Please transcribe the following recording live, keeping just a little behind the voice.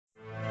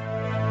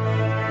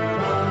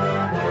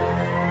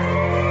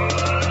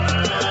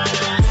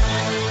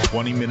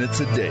20 minutes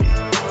a day,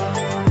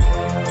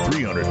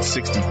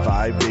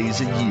 365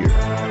 days a year.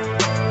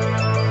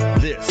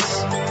 This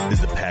is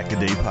the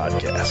Pack-A-Day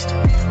Podcast.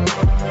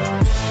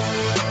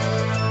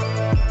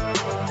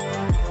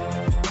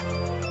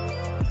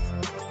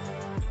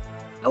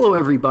 Hello,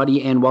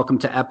 everybody, and welcome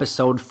to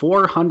episode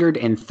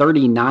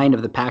 439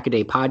 of the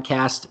Pack-A-Day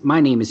Podcast. My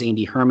name is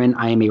Andy Herman.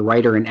 I am a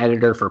writer and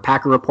editor for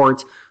Packer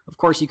Report. Of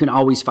course, you can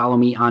always follow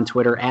me on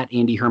Twitter at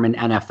Andy Herman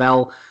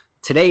NFL.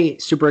 Today,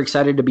 super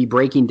excited to be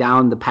breaking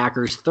down the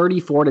Packers'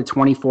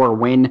 34-24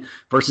 win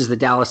versus the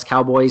Dallas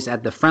Cowboys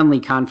at the friendly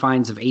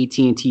confines of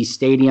AT&T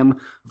Stadium.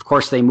 Of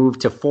course, they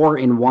moved to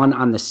 4-1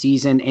 on the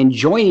season. And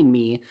joining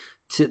me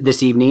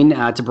this evening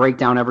to break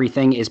down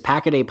everything is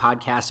Pack-A-Day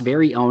Podcast's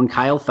very own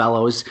Kyle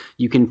Fellows.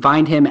 You can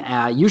find him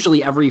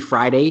usually every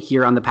Friday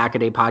here on the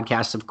Pack-A-Day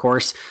Podcast, of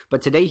course.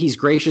 But today he's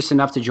gracious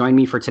enough to join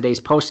me for today's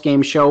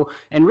postgame show.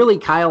 And really,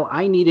 Kyle,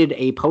 I needed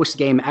a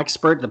postgame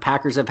expert. The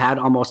Packers have had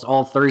almost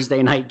all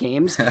Thursday night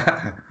games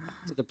to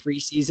the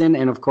preseason,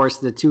 and of course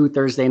the 2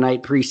 Thursday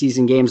night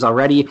preseason games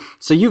already.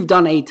 So you've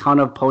done a ton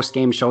of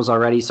postgame shows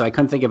already, so I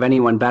couldn't think of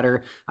anyone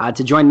better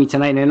to join me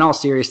tonight. And in all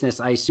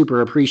seriousness, I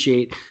super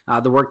appreciate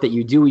the work that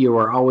you do. You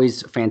are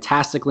always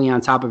fantastically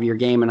on top of your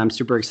game, and I'm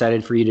super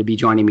excited for you to be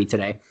joining me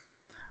today.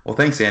 Well,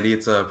 thanks, Andy.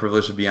 It's a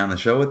privilege to be on the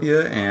show with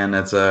you, and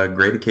it's a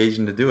great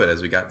occasion to do it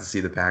as we got to see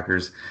the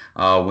Packers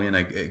win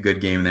a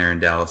good game there in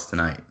Dallas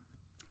tonight.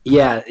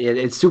 Yeah,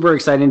 it's super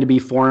exciting to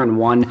be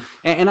 4-1.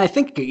 And I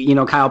think,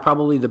 Kyle,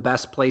 probably the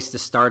best place to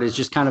start is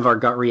just kind of our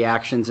gut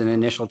reactions and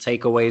initial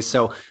takeaways.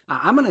 So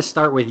I'm going to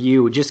start with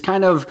you, just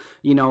kind of,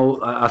 a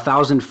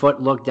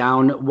 1,000-foot look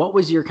down. What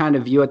was your kind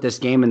of view at this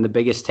game and the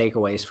biggest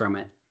takeaways from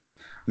it?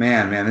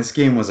 Man, this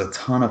game was a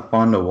ton of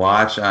fun to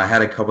watch. I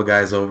had a couple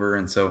guys over,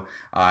 and so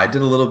I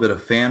did a little bit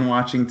of fan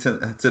watching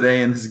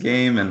today in this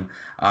game, and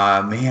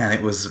man,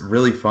 it was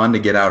really fun to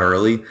get out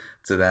early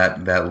to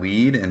that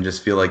lead and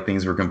just feel like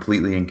things were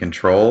completely in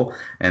control,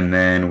 and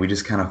then we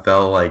just kind of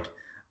felt like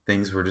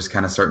things were just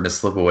kind of starting to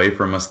slip away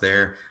from us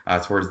there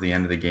towards the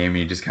end of the game, and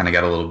you just kind of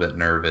got a little bit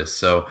nervous.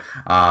 So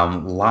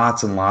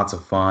lots and lots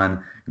of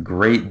fun.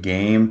 Great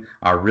game.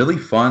 Really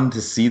fun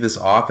to see this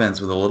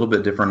offense with a little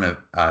bit different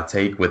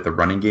take with the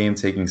running game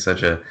taking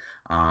such a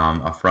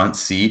front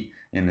seat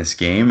in this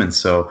game. And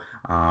so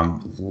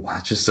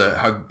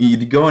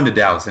you go into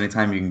Dallas,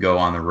 anytime you can go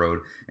on the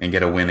road and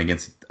get a win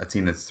against a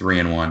team that's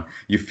 3-1,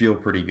 you feel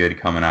pretty good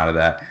coming out of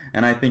that.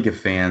 And I think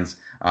if fans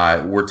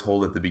were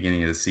told at the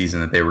beginning of the season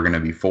that they were going to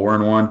be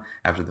 4-1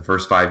 after the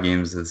first 5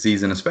 games of the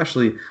season,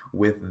 especially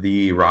with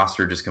the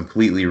roster just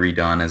completely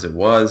redone as it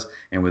was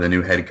and with a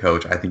new head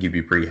coach, I think you'd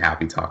be pretty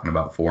happy talking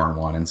about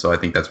 4-1. And so I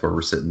think that's where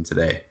we're sitting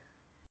today.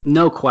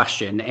 No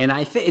question. And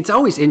I think it's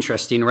always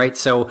interesting, right?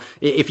 So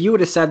if you would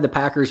have said the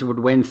Packers would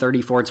win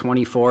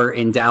 34-24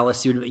 in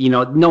Dallas,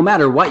 no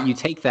matter what, you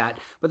take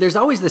that. But there's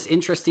always this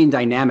interesting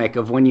dynamic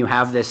of when you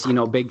have this,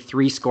 big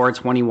 3-score,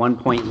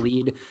 21-point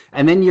lead,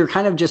 and then you're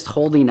kind of just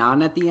holding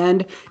on at the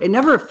end. It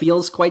never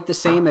feels quite the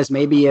same as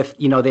maybe if,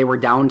 they were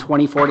down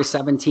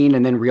 24-17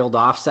 and then reeled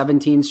off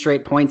 17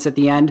 straight points at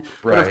the end.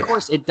 Right. But of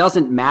course, it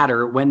doesn't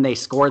matter when they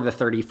score the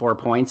 34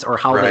 points or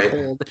how they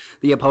hold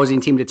the opposing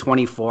team to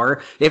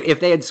 24. If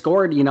they had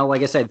scored,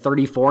 like I said,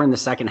 34 in the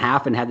second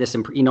half and had this,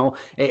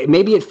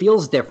 maybe it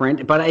feels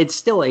different, but it's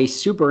still a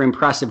super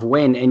impressive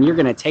win, and you're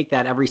going to take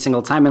that every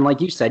single time. And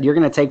like you said, you're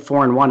going to take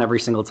 4-1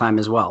 every single time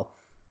as well.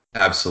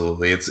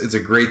 Absolutely. It's a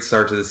great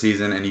start to the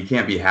season, and you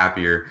can't be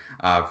happier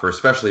for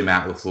especially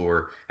Matt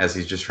LaFleur as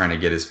he's just trying to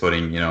get his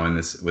footing,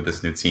 with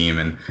this new team,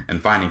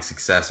 and finding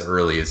success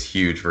early is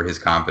huge for his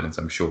confidence,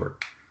 I'm sure.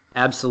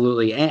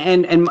 Absolutely.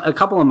 And a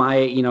couple of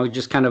my,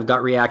 just kind of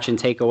gut reaction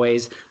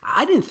takeaways.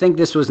 I didn't think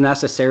this was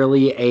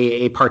necessarily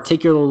a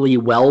particularly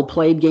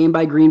well-played game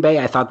by Green Bay.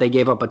 I thought they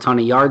gave up a ton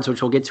of yards,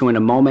 which we'll get to in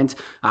a moment.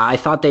 I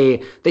thought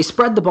they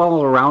spread the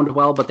ball around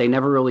well, but they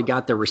never really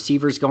got their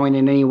receivers going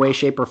in any way,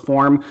 shape, or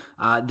form.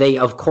 They,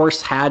 of course,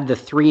 had the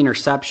 3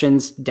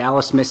 interceptions.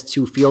 Dallas missed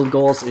 2 field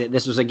goals.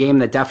 This was a game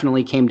that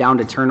definitely came down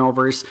to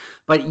turnovers.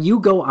 But you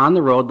go on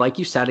the road, like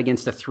you said,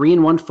 against a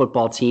 3-1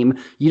 football team.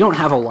 You don't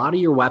have a lot of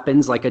your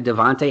weapons like a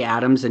Devontae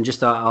Adams and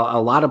just a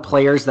lot of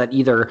players that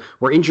either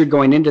were injured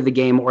going into the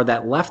game or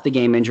that left the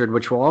game injured,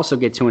 which we'll also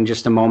get to in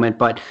just a moment.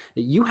 But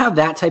you have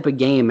that type of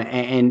game.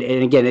 And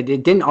again, it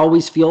didn't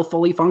always feel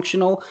fully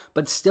functional,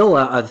 but still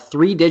a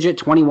 3-digit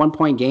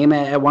 21-point game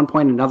at one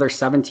point, another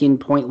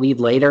 17-point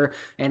lead later.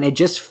 And it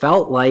just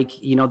felt like,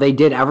 they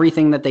did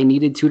everything that they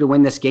needed to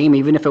win this game,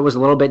 even if it was a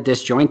little bit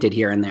disjointed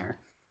here and there.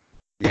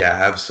 Yeah,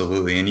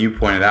 absolutely. And you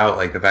pointed out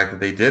the fact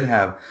that they did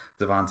have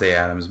Devontae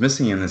Adams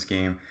missing in this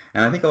game.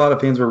 And I think a lot of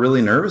fans were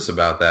really nervous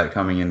about that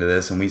coming into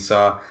this. And we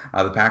saw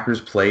the Packers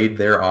played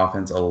their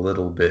offense a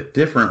little bit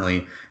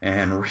differently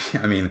and,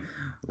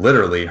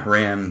 literally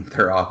ran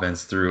their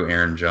offense through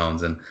Aaron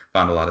Jones and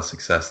found a lot of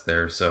success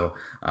there. So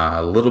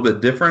a little bit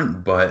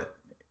different, but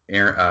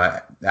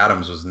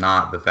Adams was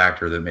not the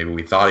factor that maybe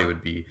we thought he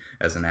would be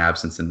as an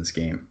absence in this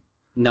game.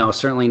 No,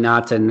 certainly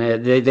not. And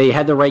they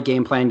had the right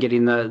game plan,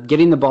 getting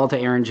the ball to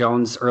Aaron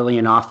Jones early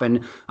and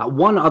often.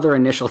 One other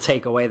initial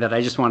takeaway that I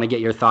just want to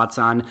get your thoughts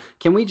on.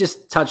 Can we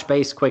just touch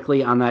base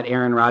quickly on that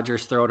Aaron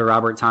Rodgers throw to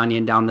Robert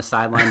Tonyan down the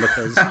sideline?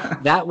 Because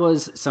that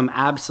was some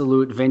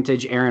absolute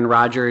vintage Aaron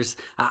Rodgers.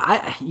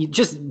 You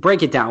just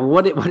break it down.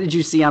 What did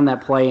you see on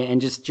that play?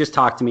 And just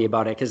talk to me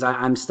about it, because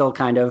I'm still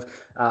kind of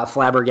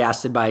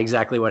flabbergasted by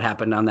exactly what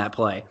happened on that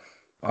play.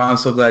 I'm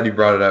so glad you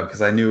brought it up,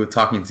 because I knew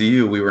talking to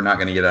you, we were not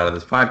going to get out of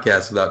this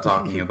podcast without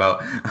talking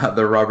about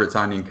the Robert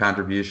Tonyan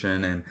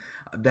contribution. And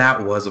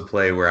that was a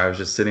play where I was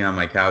just sitting on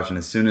my couch, and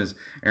as soon as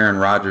Aaron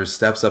Rodgers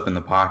steps up in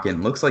the pocket,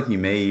 and looks like he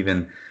may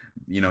even,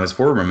 his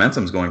forward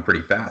momentum's going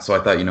pretty fast. So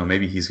I thought,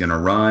 maybe he's going to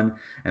run.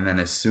 And then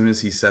as soon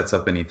as he sets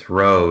up and he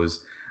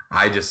throws,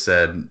 I just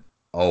said,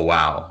 oh,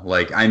 wow.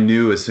 Like, I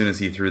knew as soon as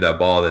he threw that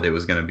ball that it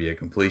was going to be a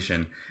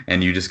completion,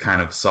 and you just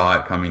kind of saw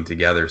it coming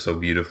together so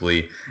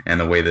beautifully. And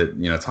the way that,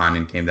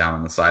 Tonyan came down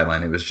on the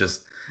sideline, it was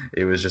just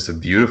a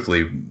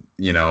beautifully,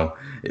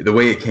 the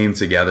way it came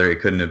together,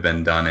 it couldn't have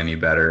been done any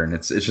better. And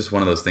it's just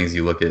one of those things.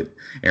 You look at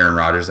Aaron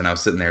Rodgers, and I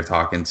was sitting there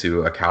talking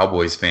to a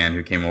Cowboys fan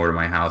who came over to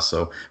my house,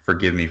 so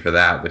forgive me for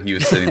that, but he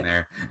was sitting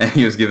there and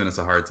he was giving us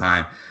a hard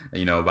time,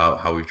 about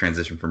how we've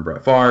transitioned from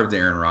Brett Favre to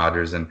Aaron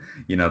Rodgers. And,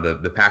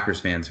 the Packers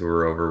fans who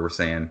were over were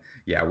saying,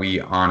 yeah, we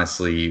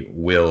honestly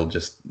will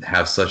just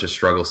have such a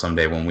struggle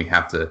someday when we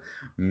have to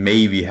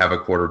maybe have a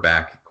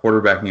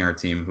quarterbacking our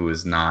team who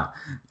is not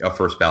a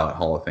first ballot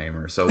Hall of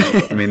Famer. So,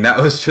 that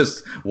was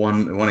just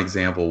one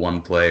example,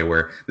 one play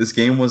where this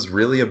game was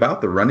really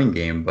about the running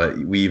game, but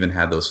we even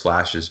had those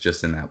flashes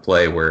just in that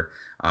play where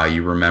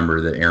you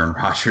remember that Aaron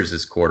Rodgers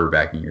is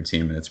quarterbacking your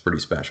team, and it's pretty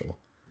special.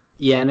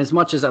 Yeah, and as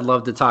much as I'd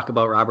love to talk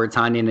about Robert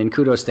Tonyan, and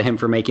kudos to him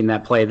for making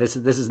that play, this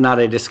is not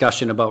a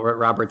discussion about what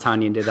Robert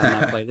Tonyan did on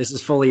that play. This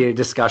is fully a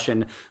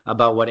discussion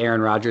about what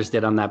Aaron Rodgers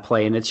did on that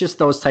play. And it's just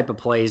those type of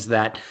plays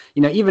that,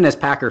 even as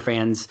Packer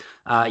fans,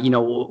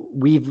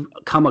 we've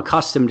come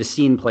accustomed to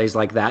seeing plays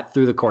like that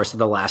through the course of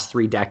the last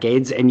 3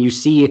 decades. And you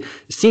see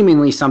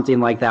seemingly something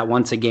like that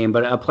once a game,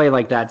 but a play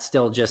like that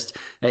still just,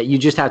 you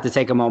just have to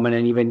take a moment.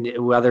 And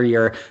even whether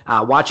you're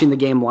watching the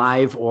game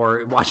live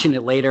or watching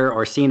it later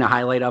or seeing a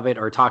highlight of it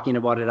or talking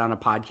about it on a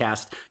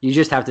podcast, you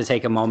just have to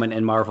take a moment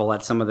and marvel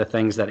at some of the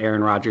things that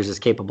Aaron Rodgers is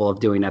capable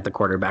of doing at the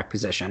quarterback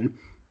position.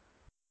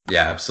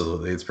 Yeah,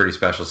 absolutely. It's pretty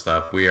special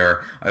stuff. We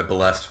are a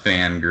blessed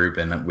fan group,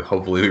 and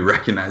hopefully we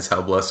recognize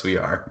how blessed we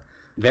are.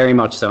 Very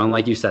much so. And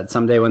like you said,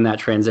 someday when that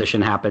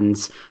transition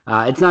happens,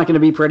 it's not going to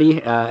be pretty,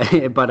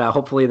 but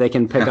hopefully they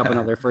can pick up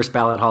another first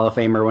ballot Hall of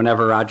Famer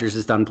whenever Rodgers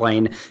is done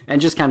playing, and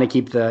just kind of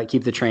keep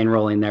the train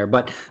rolling there.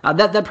 But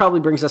that probably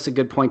brings us a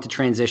good point to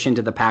transition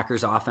to the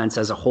Packers offense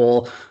as a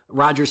whole.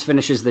 Rodgers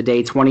finishes the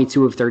day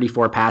 22 of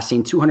 34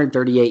 passing,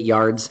 238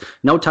 yards,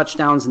 no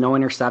touchdowns, no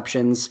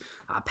interceptions.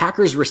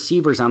 Packers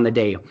receivers on the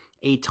day,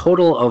 a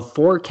total of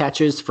 4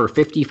 catches for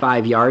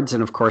 55 yards,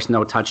 and of course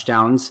no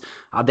touchdowns.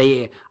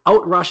 They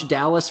outrushed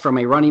Dallas from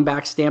a running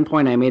back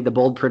standpoint. I made the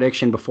bold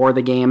prediction before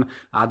the game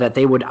that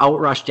they would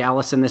outrush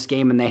Dallas in this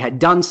game, and they had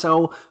done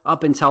so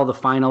up until the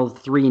final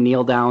 3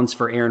 kneel downs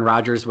for Aaron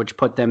Rodgers, which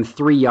put them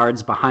 3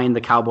 yards behind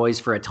the Cowboys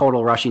for a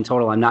total rushing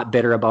total. I'm not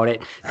bitter about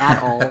it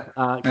at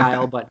all,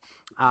 Kyle, but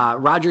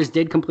Rodgers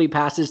did complete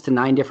passes to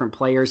 9 different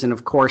players, and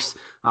of course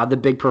the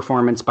big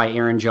performance by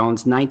Aaron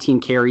Jones,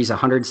 19 carries,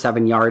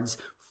 107 yards,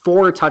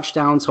 4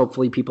 touchdowns.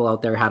 Hopefully people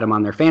out there had him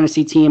on their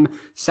fantasy team.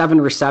 7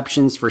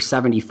 receptions for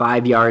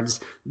 75 yards.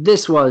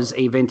 This was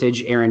a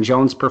vintage Aaron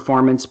Jones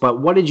performance,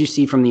 but what did you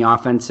see from the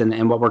offense,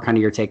 and what were kind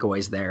of your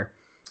takeaways there?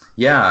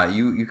 Yeah,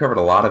 you covered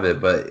a lot of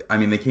it, but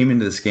they came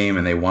into this game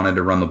and they wanted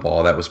to run the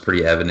ball. That was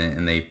pretty evident,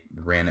 and they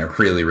ran it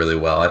really, really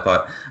well. I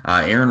thought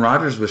Aaron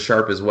Rodgers was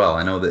sharp as well.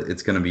 I know that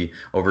it's going to be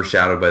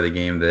overshadowed by the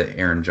game that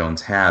Aaron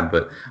Jones had,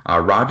 but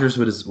Rodgers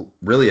was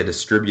really a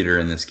distributor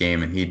in this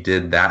game, and he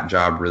did that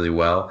job really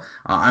well.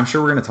 I'm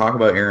sure we're going to talk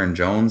about Aaron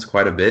Jones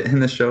quite a bit in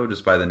this show,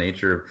 just by the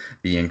nature of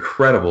the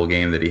incredible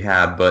game that he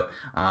had, but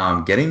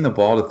getting the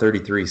ball to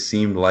 33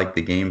 seemed like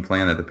the game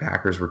plan that the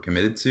Packers were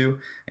committed to,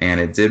 and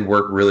it did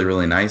work really,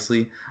 really nicely.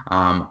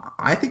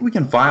 I think we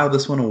can file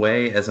this one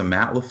away as a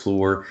Matt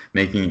LaFleur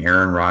making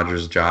Aaron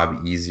Rodgers'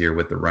 job easier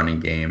with the running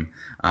game.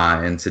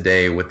 And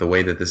today, with the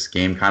way that this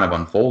game kind of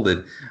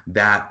unfolded,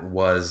 that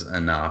was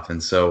enough.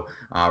 And so,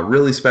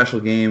 really special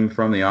game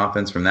from the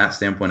offense from that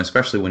standpoint,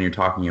 especially when you're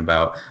talking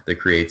about the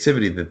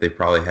creativity that they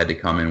probably had to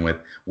come in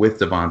with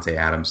Davante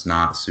Adams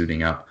not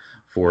suiting up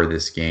for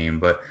this game.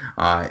 But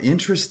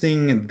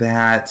interesting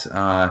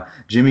that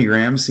Jimmy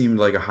Graham seemed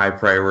like a high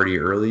priority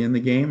early in the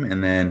game,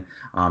 and then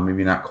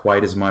maybe not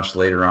quite as much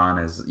later on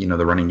as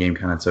the running game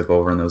kind of took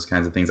over and those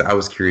kinds of things. I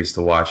was curious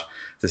to watch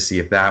to see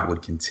if that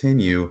would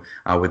continue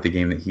with the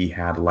game that he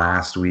had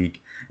last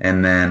week.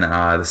 And then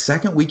the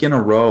second week in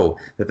a row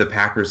that the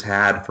Packers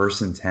had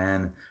 1st and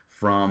 10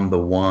 from the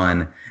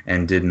 1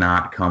 and did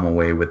not come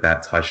away with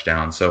that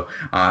touchdown. So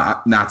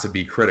not to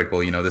be critical,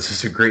 this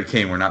is a great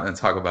game. We're not going to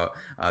talk about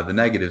the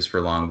negatives for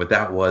long, but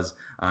that was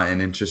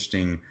an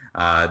interesting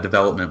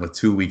development with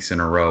 2 weeks in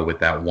a row with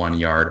that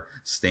 1-yard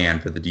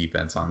stand for the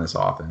defense on this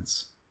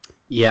offense.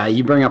 Yeah,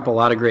 you bring up a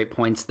lot of great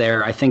points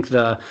there. I think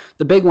the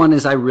big one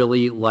is I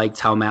really liked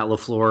how Matt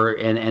LaFleur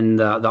and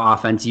the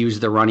offense used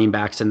the running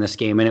backs in this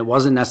game. And it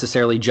wasn't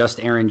necessarily just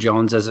Aaron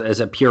Jones as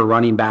a pure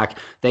running back.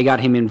 They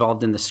got him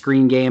involved in the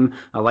screen game.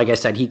 Like I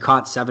said, he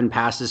caught 7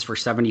 passes for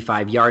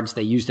 75 yards.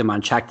 They used him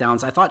on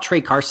checkdowns. I thought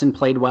Trey Carson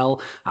played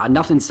well.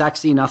 Nothing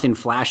sexy, nothing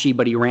flashy,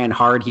 but he ran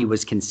hard. He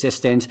was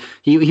consistent.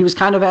 He was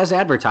kind of as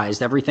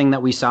advertised, everything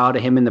that we saw to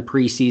him in the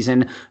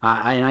preseason.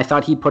 And I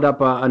thought he put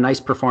up a nice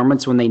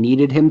performance when they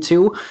needed him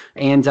to.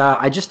 And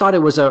I just thought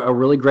it was a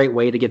really great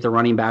way to get the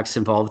running backs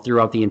involved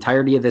throughout the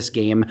entirety of this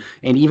game.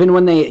 And even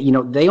when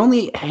they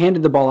only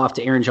handed the ball off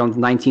to Aaron Jones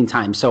 19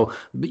 times. So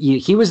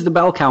he was the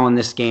bell cow in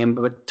this game,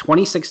 but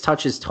 26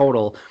 touches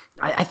total.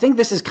 I think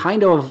this is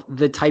kind of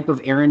the type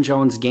of Aaron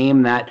Jones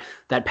game that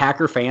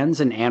Packer fans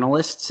and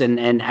analysts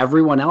and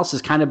everyone else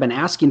has kind of been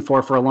asking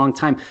for a long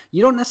time.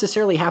 You don't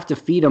necessarily have to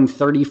feed him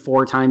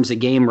 34 times a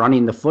game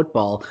running the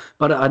football,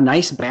 but a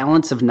nice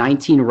balance of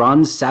 19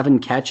 runs, 7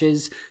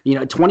 catches,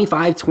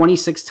 25,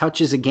 26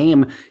 touches a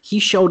game. He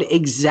showed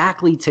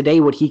exactly today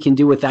what he can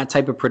do with that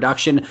type of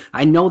production.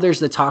 I know there's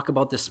the talk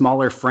about the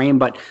smaller frame,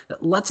 but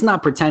let's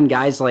not pretend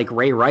guys like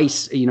Ray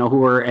Rice,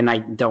 who are, and I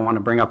don't want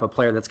to bring up a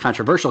player that's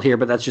controversial here,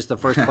 but that's just the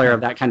first player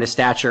of that kind of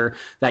stature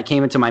that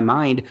came into my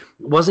mind,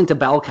 wasn't a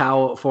bell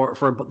cow for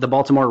the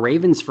Baltimore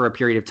Ravens for a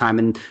period of time.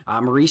 And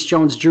Maurice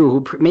Jones-Drew,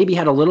 who maybe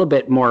had a little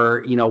bit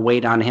more,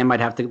 weight on him. I'd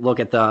have to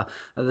look at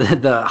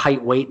the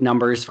height weight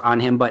numbers on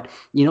him. But,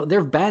 there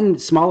have been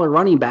smaller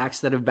running backs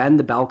that have been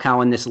the bell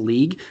cow in this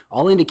league.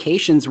 All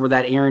indications were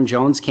that Aaron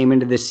Jones came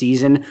into this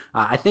season.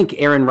 I think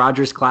Aaron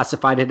Rodgers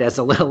classified it as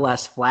a little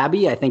less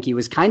flabby. I think he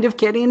was kind of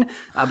kidding,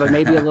 but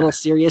maybe a little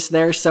serious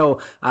there.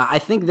 So I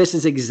think this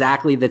is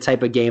exactly the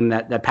type of game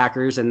that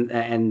Packers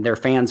and their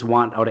fans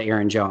want out of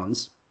Aaron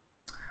Jones.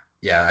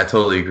 Yeah, I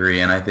totally agree.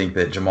 And I think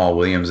that Jamal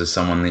Williams is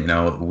someone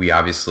that, we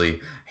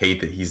obviously hate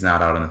that he's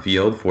not out on the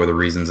field for the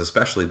reasons,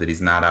 especially that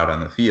he's not out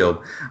on the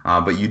field.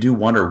 But you do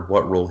wonder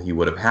what role he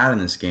would have had in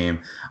this game.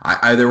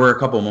 There were a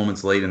couple of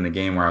moments late in the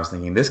game where I was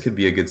thinking this could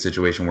be a good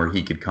situation where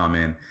he could come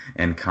in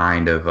and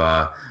kind of,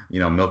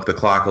 milk the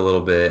clock a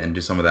little bit and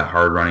do some of that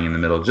hard running in the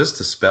middle just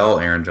to spell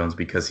Aaron Jones,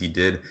 because he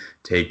did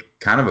take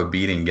kind of a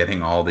beating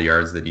getting all the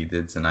yards that he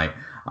did tonight.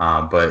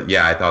 But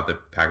yeah, I thought the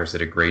Packers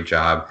did a great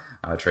job.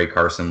 Trey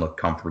Carson looked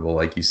comfortable,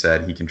 like you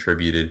said. He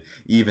contributed,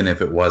 even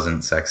if it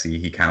wasn't sexy.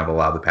 He kind of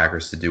allowed the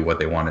Packers to do what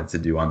they wanted to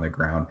do on the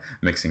ground,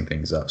 mixing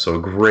things up. So a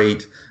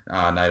great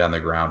night on the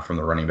ground from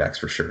the running backs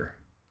for sure.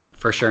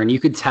 For sure, and you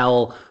could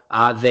tell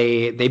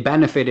they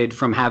benefited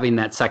from having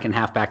that second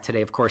halfback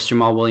today. Of course,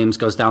 Jamal Williams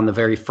goes down the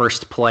very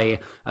first play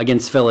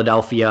against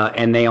Philadelphia,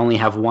 and they only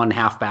have one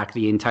halfback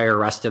the entire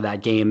rest of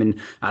that game. And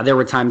there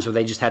were times where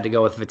they just had to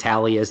go with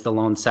Vitale as the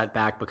lone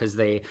setback because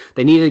they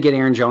needed to get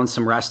Aaron Jones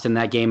some rest in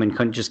that game and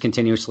couldn't just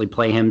continuously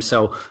play him.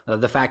 So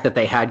the fact that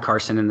they had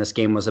Carson in this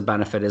game was a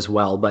benefit as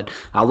well. But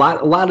a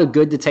lot of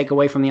good to take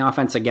away from the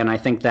offense. Again, I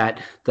think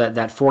that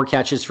 4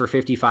 catches for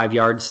 55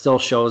 yards still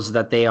shows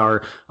that they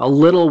are a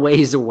little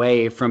ways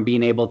away from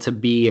being able to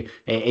be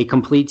a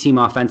complete team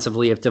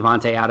offensively if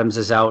Davante Adams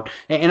is out.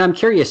 And I'm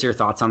curious your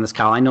thoughts on this,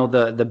 Kyle. I know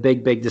the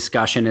big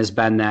discussion has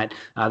been that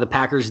the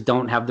Packers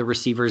don't have the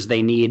receivers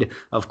they need.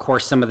 Of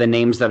course, some of the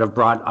names that have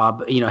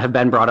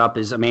been brought up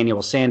is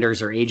Emmanuel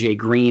Sanders or AJ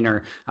Green,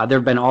 or there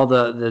have been all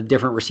the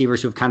different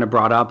receivers who've kind of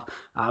brought up.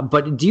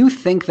 But do you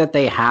think that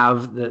they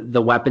have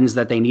the weapons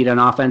that they need on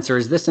offense, or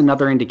is this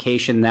another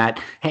indication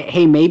that,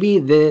 hey, maybe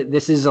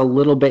this is a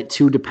little bit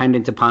too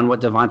dependent upon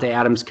what Davante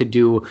Adams could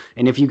do?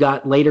 And if you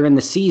got later in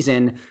the season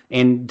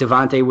and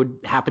Davante would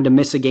happen to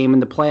miss a game in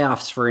the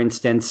playoffs, for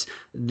instance,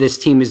 this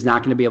team is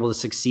not going to be able to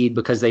succeed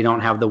because they don't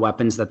have the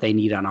weapons that they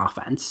need on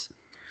offense.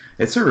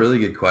 It's a really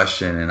good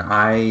question, and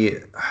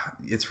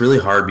it's really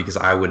hard because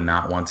I would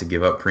not want to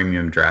give up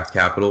premium draft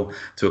capital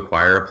to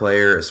acquire a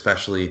player,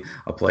 especially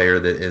a player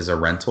that is a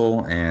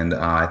rental. And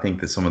I think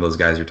that some of those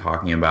guys you're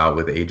talking about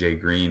with AJ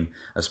Green,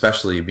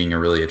 especially being a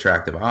really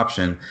attractive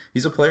option,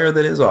 he's a player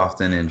that is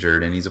often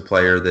injured, and he's a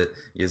player that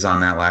is on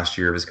that last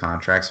year of his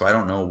contract. So I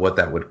don't know what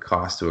that would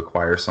cost to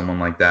acquire someone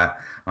like that.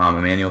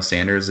 Emmanuel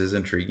Sanders is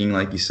intriguing,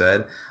 like you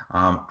said.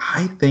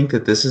 I think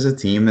that this is a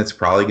team that's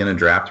probably going to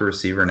draft a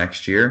receiver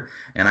next year,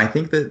 and I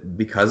think that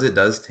because it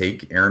does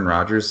take Aaron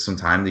Rodgers some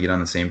time to get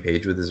on the same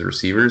page with his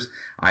receivers,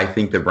 I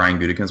think that Brian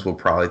Gutekunst will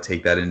probably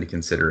take that into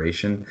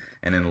consideration.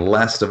 And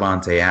unless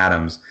Davante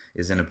Adams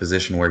is in a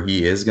position where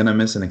he is going to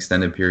miss an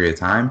extended period of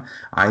time,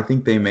 I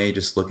think they may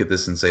just look at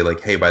this and say,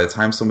 like, hey, by the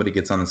time somebody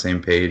gets on the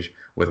same page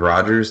with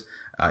Rodgers,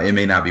 it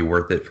may not be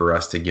worth it for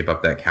us to give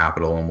up that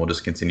capital, and we'll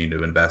just continue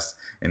to invest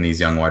in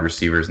these young wide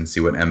receivers and see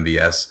what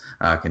MVS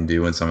can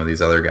do and some of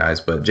these other guys.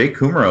 But Jake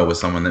Kumaro was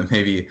someone that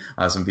maybe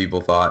some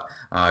people thought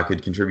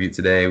could contribute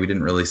today. We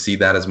didn't really see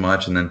that as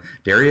much. And then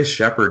Darius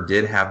Shepard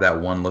did have that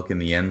one look in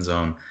the end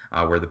zone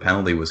where the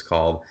penalty was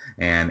called,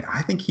 and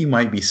I think he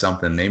might be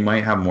something. They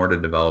might have more to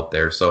develop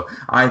there. So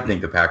I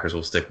think the Packers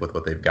will stick with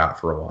what they've got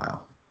for a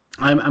while.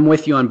 I'm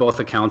with you on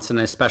both accounts, and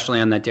especially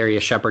on that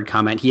Darius Shepard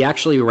comment. He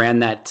actually ran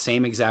that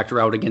same exact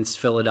route against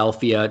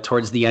Philadelphia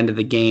towards the end of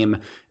the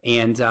game,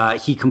 And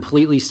he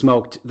completely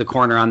smoked the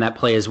corner on that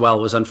play as well.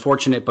 It was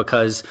unfortunate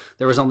because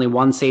there was only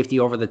one safety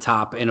over the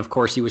top, and of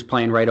course he was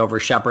playing right over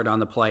Shepard on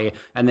the play,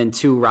 and then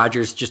two,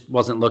 Rodgers just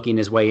wasn't looking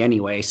his way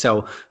anyway,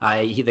 so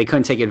they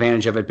couldn't take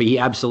advantage of it, but he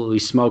absolutely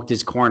smoked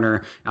his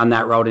corner on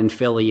that route in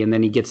Philly, and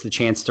then he gets the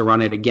chance to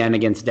run it again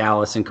against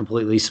Dallas and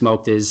completely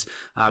smoked his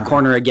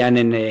corner again,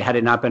 and had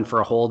it not been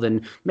for a hold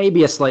and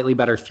maybe a slightly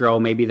better throw,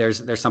 maybe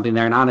there's something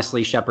there, and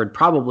honestly, Shepard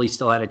probably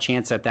still had a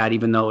chance at that,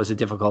 even though it was a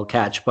difficult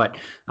catch, but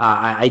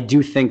I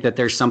do think that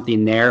there's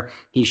something there.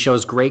 He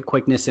shows great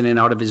quickness in and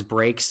out of his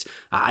breaks.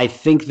 I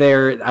think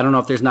I don't know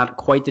if there's not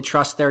quite the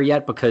trust there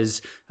yet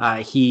because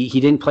he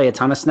didn't play a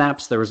ton of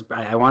snaps. There was,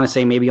 I want to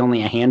say, maybe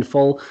only a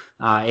handful.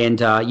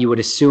 And you would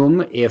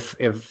assume if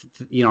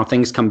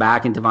things come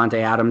back and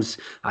Devontae Adams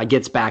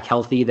gets back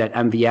healthy, that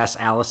MVS,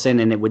 Allison,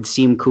 and it would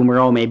seem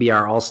Kumaro maybe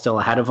are all still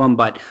ahead of him.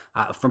 But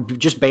from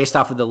just based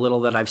off of the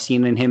little that I've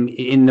seen in him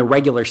in the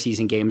regular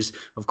season games,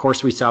 of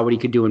course we saw what he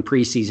could do in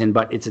preseason,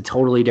 but it's a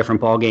totally different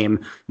ball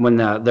game when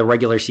the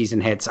regular season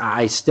hits.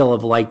 I still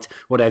have liked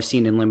what I've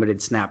seen in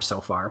limited snaps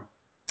so far.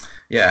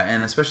 Yeah,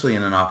 and especially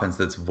in an offense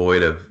that's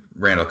void of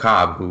Randall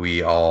Cobb, who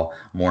we all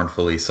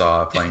mournfully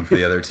saw playing for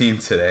the other team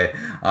today.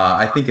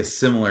 I think a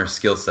similar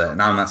skill set,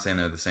 and I'm not saying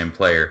they're the same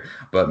player,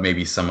 but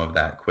maybe some of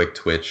that quick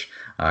twitch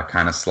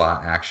kind of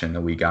slot action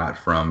that we got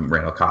from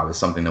Randall Cobb is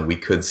something that we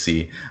could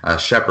see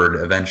Shepard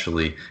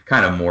eventually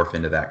kind of morph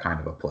into that kind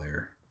of a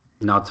player.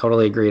 No,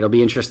 totally agree. It'll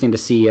be interesting to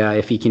see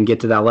if he can get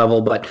to that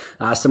level, but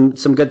some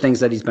good things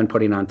that he's been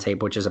putting on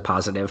tape, which is a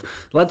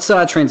positive. Let's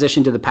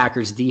transition to the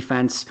Packers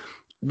defense.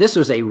 This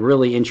was a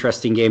really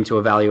interesting game to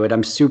evaluate.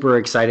 I'm super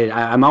excited.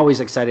 I'm always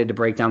excited to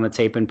break down the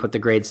tape and put the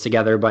grades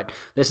together, but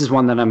this is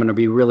one that I'm going to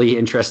be really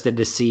interested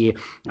to see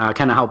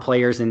kind of how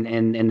players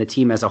and the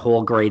team as a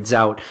whole grades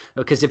out.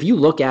 Because if you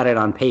look at it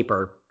on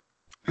paper,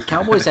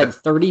 Cowboys had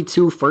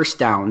 32 first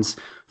downs,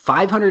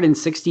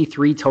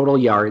 563 total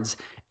yards,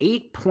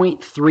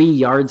 8.3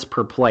 yards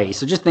per play.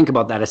 So just think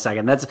about that a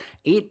second. That's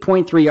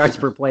 8.3 yards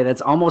per play.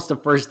 That's almost a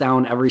first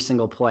down every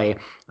single play.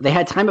 They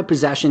had time of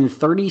possession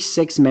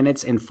 36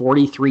 minutes and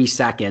 43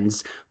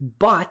 seconds,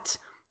 but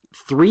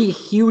 3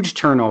 huge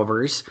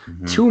turnovers,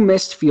 2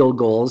 missed field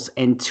goals,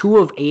 and 2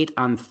 of 8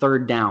 on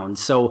third down.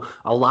 So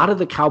a lot of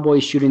the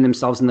Cowboys shooting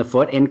themselves in the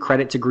foot, and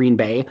credit to Green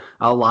Bay,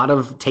 a lot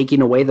of taking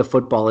away the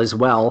football as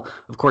well.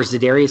 Of course,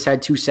 Za'Darius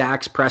had 2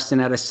 sacks, Preston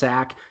had a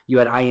sack. You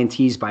had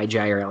INTs by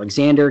Jair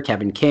Alexander,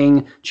 Kevin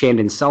King,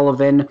 Chandon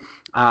Sullivan.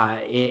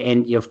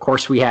 And of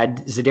course, we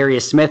had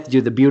Za'Darius Smith do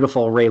the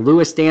beautiful Ray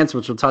Lewis dance,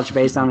 which we'll touch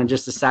base on in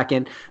just a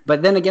second.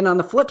 But then again, on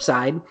the flip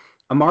side,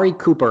 Amari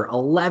Cooper,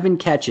 11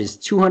 catches,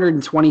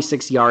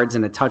 226 yards,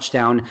 and a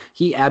touchdown.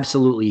 He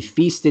absolutely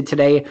feasted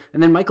today.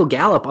 And then Michael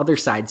Gallup, other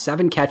side,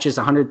 7 catches,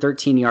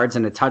 113 yards,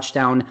 and a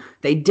touchdown.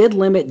 They did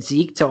limit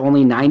Zeke to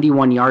only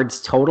 91 yards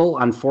total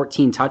on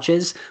 14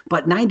 touches,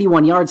 but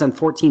 91 yards on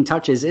 14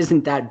 touches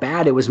isn't that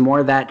bad. It was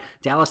more that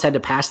Dallas had to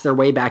pass their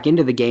way back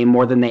into the game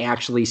more than they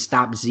actually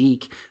stopped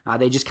Zeke.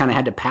 They just kind of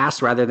had to pass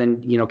rather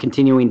than,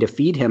 continuing to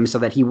feed him so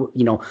that he,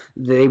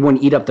 they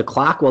wouldn't eat up the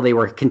clock while they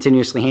were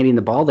continuously handing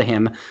the ball to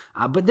him.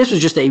 But this was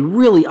just a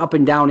really up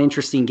and down,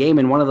 interesting game,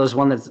 and one of those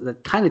ones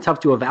that's kind of tough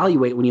to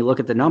evaluate when you look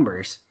at the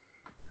numbers.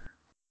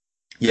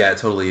 Yeah, it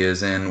totally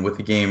is. And with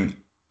the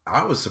game,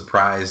 I was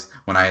surprised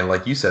when I,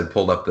 like you said,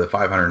 pulled up the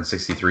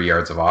 563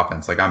 yards of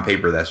offense. Like on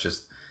paper,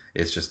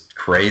 it's just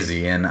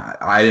crazy. And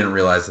I didn't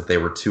realize that they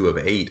were 2 of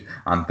 8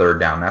 on third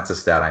down. That's a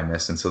stat I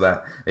missed. And so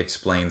that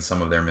explains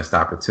some of their missed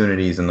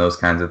opportunities and those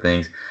kinds of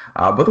things.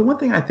 But the one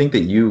thing I think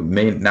that you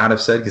may not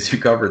have said, because you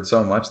covered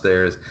so much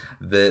there, is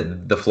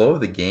that the flow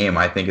of the game,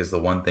 I think, is the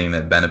one thing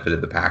that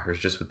benefited the Packers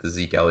just with the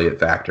Zeke Elliott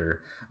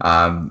factor.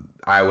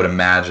 I would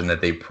imagine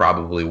that they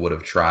probably would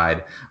have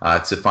tried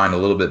to find a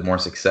little bit more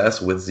success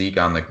with Zeke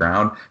on the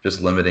ground, just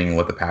limiting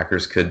what the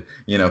Packers could,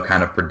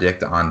 kind of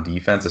predict on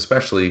defense,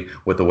 especially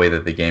with the way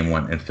that the game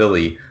went in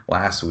Philly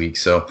last week.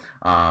 So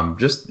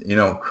just,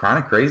 kind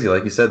of crazy,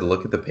 like you said, to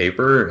look at the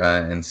paper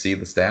and see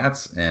the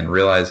stats and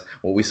realize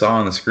what we saw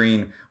on the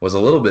screen was a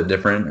little bit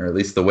different, or at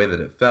least the way that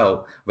it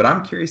felt. But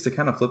I'm curious to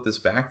kind of flip this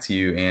back to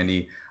you,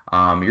 Andy.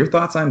 Your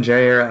thoughts on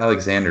Jair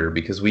Alexander,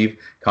 because we've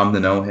come to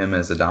know him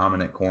as a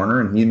dominant corner,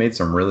 and he made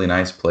some really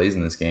nice plays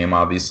in this game.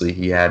 Obviously,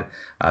 he had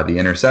the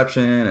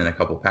interception and a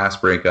couple pass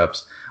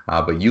breakups.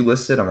 But you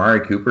listed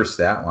Amari Cooper's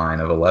stat line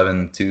of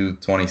 11,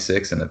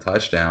 226, and a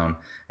touchdown.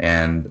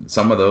 And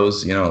some of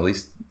those, at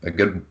least a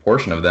good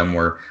portion of them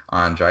were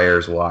on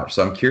Jair's watch.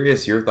 So I'm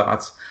curious your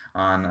thoughts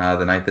on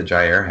the night that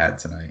Jair had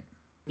tonight.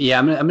 Yeah,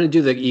 I'm gonna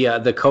do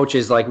the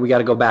coaches, like, we got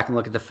to go back and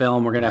look at the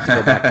film. We're gonna have to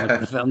go back and look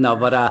at the film. No,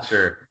 but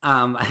sure.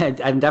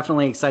 I'm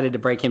definitely excited to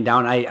break him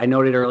down. I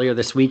noted earlier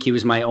this week he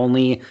was my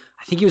only,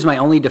 I think he was my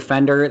only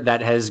defender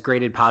that has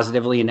graded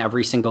positively in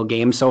every single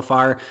game so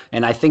far,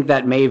 and I think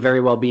that may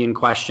very well be in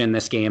question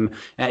this game.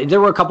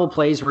 There were a couple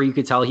plays where you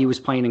could tell he was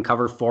playing in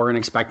cover 4 and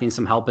expecting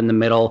some help in the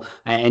middle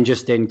and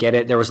just didn't get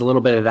it. There was a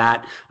little bit of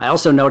that. I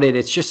also noted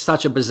it's just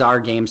such a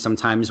bizarre game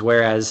sometimes,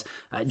 whereas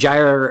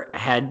Jair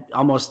had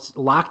almost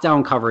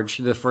lockdown coverage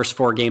the first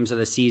 4 games of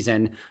the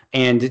season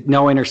and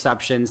no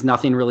interceptions,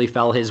 nothing really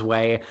fell his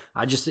way.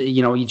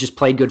 He just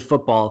played good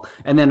football.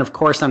 And then, of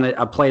course, on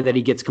a play that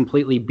he gets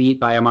completely beat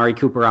by Amari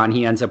Cooper on,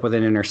 he ends up with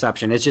an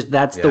interception. It's just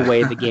that's the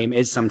way the game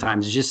is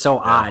sometimes. It's just so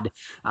odd.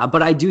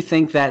 But I do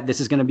think that this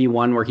is going to be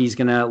one where he's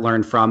going to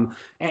learn from.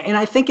 And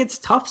I think it's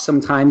tough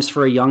sometimes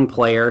for a young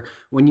player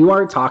when you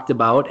are talked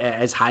about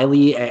as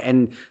highly,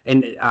 and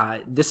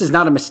this is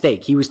not a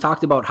mistake. He was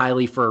talked about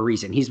highly for a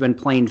reason. He's been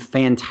playing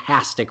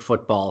fantastic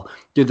football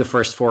through the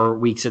first 4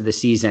 weeks of the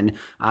season.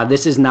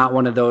 This is not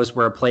one of those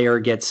where a player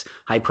gets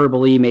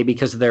hyperbole, maybe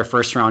because of their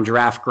first round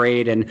draft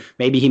grade, and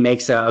maybe he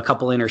makes a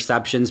couple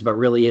interceptions, but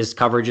really his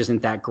coverage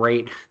isn't that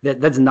great.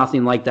 That's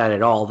nothing like that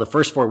at all. The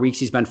first 4 weeks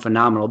he's been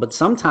phenomenal, but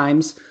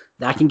sometimes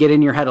that can get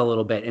in your head a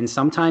little bit. And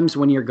sometimes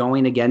when you're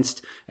going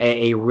against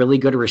a really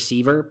good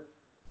receiver,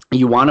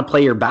 you want to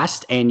play your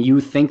best and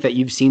you think that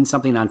you've seen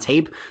something on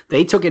tape.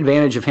 They took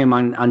advantage of him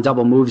on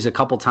double moves a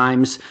couple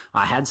times,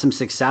 had some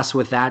success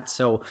with that.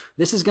 So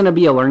this is going to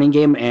be a learning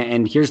game.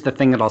 And here's the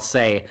thing that I'll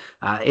say.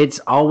 It's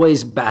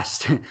always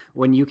best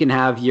when you can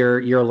have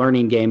your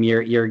learning game,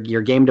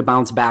 your game to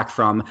bounce back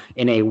from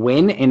in a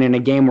win and in a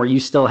game where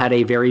you still had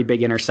a very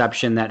big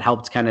interception that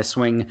helped kind of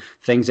swing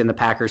things in the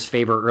Packers'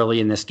 favor early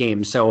in this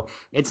game. So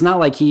it's not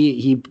like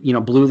he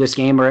blew this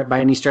game or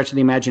by any stretch of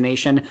the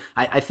imagination.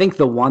 I think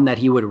the one that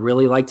he would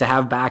really like to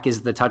have back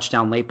is the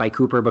touchdown late by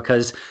Cooper,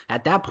 because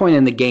at that point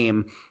in the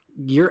game,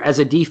 you're as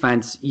a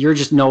defense, you're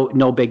just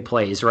no big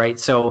plays, right?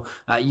 So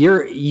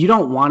you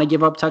don't want to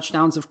give up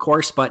touchdowns, of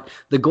course, but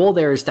the goal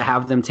there is to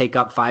have them take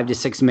up 5 to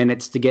 6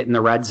 minutes to get in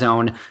the red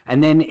zone.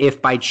 And then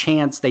if by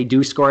chance they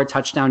do score a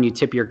touchdown, you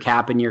tip your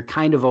cap and you're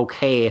kind of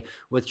okay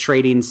with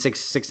trading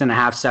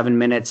 6.5, 7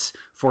 minutes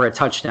for a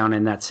touchdown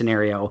in that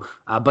scenario.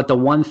 But the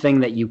one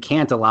thing that you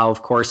can't allow,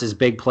 of course, is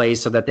big plays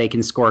so that they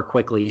can score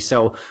quickly.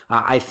 So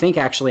I think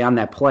actually on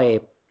that play,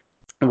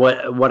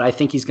 what I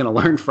think he's going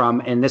to learn from,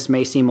 and this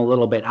may seem a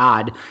little bit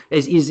odd,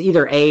 is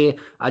either A,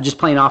 just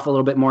playing off a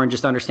little bit more and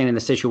just understanding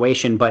the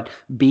situation, but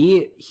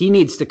B, he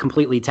needs to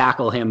completely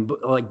tackle him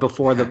like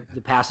before the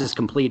pass is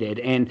completed.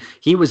 And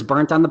he was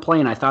burnt on the play,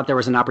 and I thought there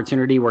was an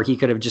opportunity where he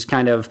could have just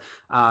kind of,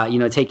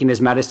 taken his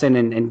medicine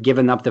and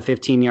given up the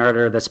 15-yard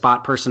or the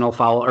spot personal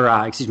foul, or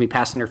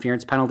pass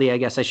interference penalty, I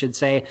guess I should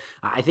say.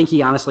 I think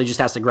he honestly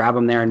just has to grab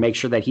him there and make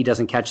sure that he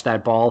doesn't catch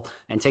that ball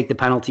and take the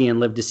penalty and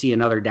live to see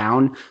another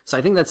down. So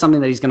I think that's something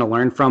that he's going to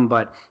learn from,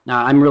 but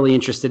I'm really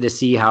interested to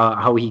see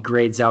how he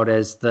grades out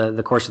as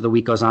the course of the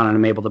week goes on, and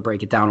I'm able to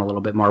break it down a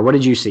little bit more. What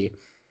did you see?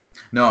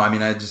 No, I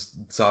mean, I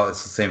just saw the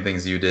same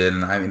things you did,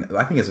 and I mean,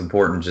 I think it's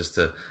important just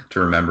to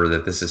remember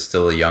that this is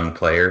still a young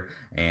player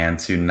and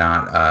to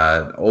not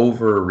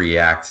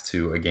overreact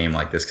to a game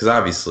like this, because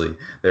obviously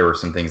there were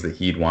some things that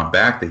he'd want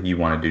back that he'd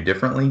want to do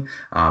differently,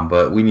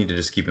 but we need to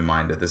just keep in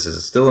mind that this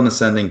is still an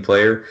ascending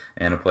player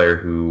and a player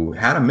who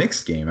had a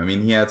mixed game. I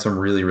mean, he had some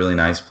really, really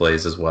nice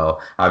plays as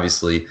well.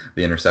 Obviously,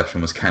 the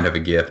interception was kind of a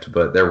gift,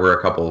 but there were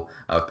a couple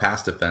of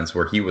pass defense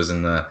where he was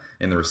in the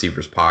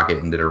receiver's pocket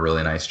and did a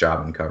really nice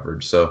job in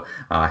coverage. So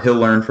he'll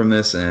learn from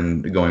this,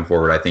 and going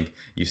forward, I think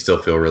you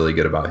still feel really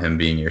good about him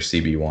being your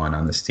CB1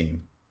 on this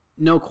team.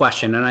 No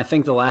question. And I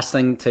think the last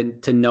thing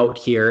to note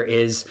here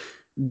is,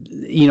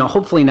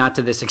 hopefully not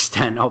to this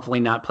extent, hopefully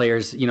not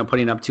players,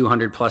 putting up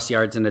 200 plus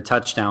yards and a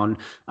touchdown,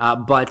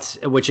 but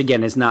which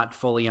again is not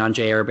fully on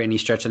Jair by any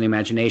stretch of the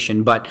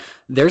imagination. But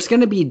there's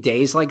going to be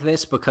days like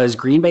this because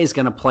Green Bay is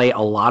going to play a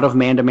lot of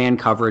man-to-man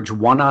coverage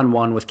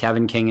one-on-one with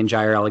Kevin King and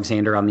Jair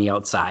Alexander on the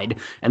outside,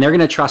 and they're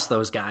going to trust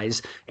those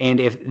guys. And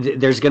if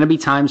there's going to be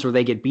times where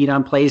they get beat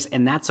on plays,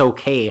 and that's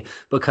okay,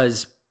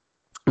 because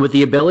with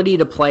the ability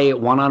to play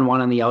one-on-one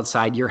on the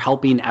outside, you're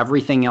helping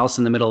everything else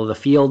in the middle of the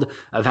field.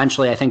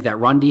 Eventually, I think that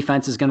run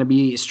defense is going to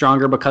be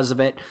stronger because of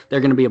it.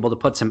 They're going to be able to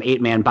put some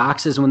 8-man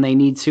boxes when they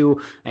need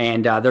to,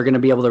 and they're going to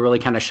be able to really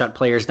kind of shut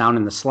players down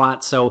in the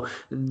slot. So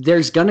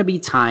there's going to be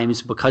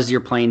times, because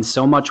you're playing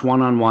so much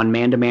one-on-one,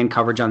 man-to-man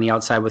coverage on the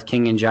outside with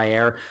King and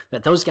Jair,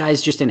 that those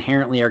guys just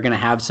inherently are going to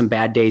have some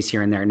bad days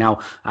here and there. Now,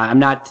 I'm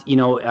not,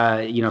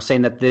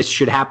 saying that this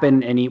should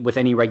happen with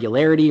any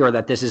regularity or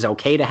that this is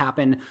okay to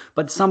happen,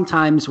 but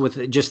sometimes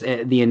with just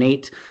the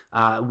innate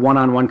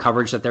one-on-one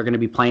coverage that they're going to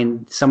be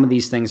playing, some of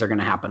these things are going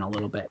to happen a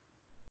little bit.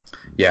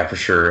 Yeah, for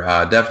sure.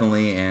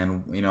 Definitely.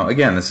 And,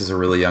 again, this is a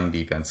really young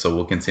defense, so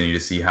we'll continue to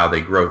see how they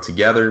grow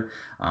together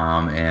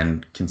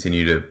and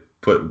continue to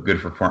put good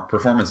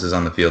performances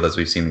on the field as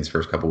we've seen these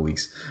first couple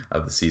weeks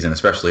of the season,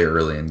 especially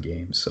early in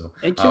games. So,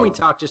 and can we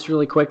talk just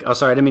really quick? Oh,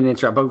 sorry, I didn't mean to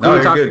interrupt, but can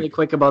we talk really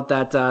quick about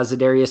that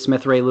Zadarius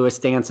Smith-Ray Lewis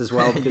dance as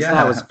well, because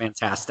that was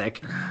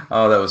fantastic.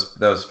 Oh, that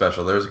was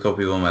special. There was a couple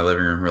people in my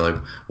living room who were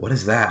like, "What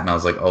is that?" And I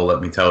was like, "Oh, let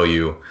me tell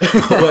you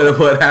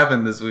what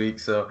happened this week."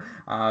 So,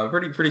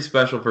 pretty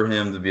special for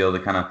him to be able to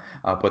kind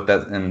of put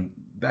that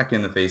back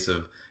in the face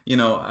of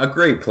a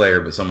great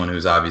player, but someone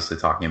who's obviously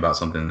talking about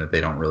something that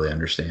they don't really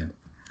understand.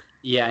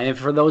 Yeah, and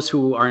for those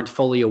who aren't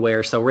fully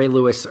aware, so Ray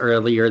Lewis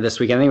earlier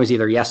this week, I think it was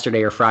either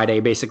yesterday or Friday,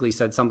 basically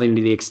said something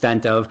to the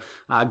extent of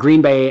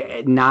Green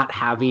Bay not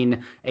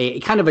having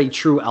a kind of a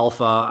true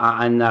alpha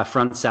on the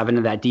front seven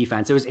of that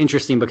defense. It was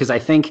interesting because I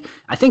think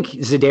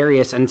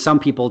Zadarius, and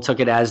some people took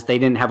it as they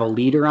didn't have a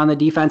leader on the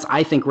defense.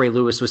 I think Ray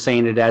Lewis was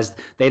saying it as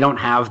they don't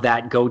have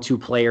that go-to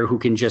player who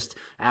can just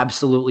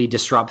absolutely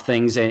disrupt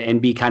things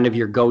and be kind of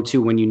your go-to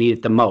when you need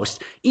it the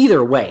most.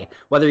 Either way,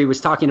 whether he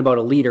was talking about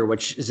a leader,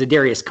 which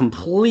Zadarius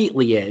completely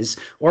is,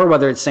 or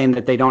whether it's saying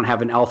that they don't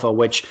have an alpha,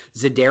 which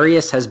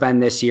Zadarius has been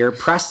this year,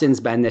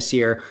 Preston's been this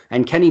year,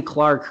 and Kenny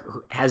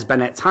Clark has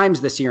been at times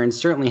this year and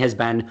certainly has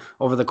been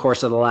over the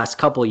course of the last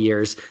couple of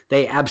years.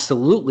 They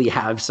absolutely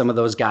have some of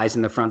those guys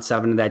in the front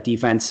seven of that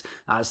defense.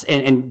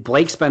 And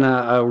Blake's been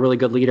a really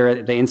good leader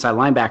at the inside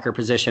linebacker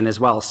position as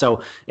well.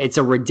 So it's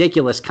a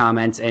ridiculous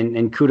comment,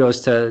 and kudos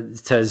to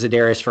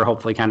Zadarius for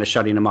hopefully kind of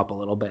shutting him up a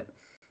little bit.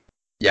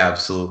 Yeah,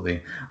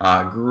 absolutely.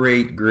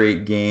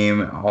 Great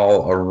game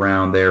all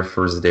around there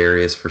for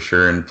Zadarius for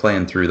sure. And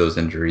playing through those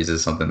injuries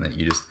is something that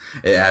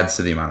it adds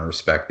to the amount of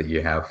respect that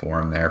you have for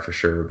him there for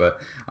sure.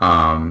 But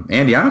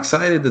Andy, I'm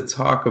excited to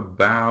talk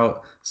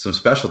about some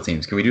special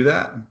teams. Can we do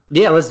that?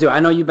 Yeah, let's do it.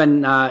 I know you've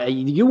been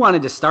you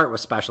wanted to start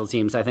with special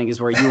teams, I think is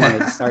where you wanted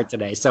to start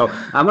today. So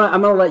I'm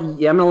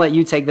gonna let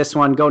you take this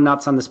one. Go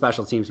nuts on the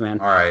special teams,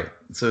 man. All right.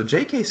 So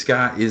J.K.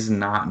 Scott is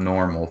not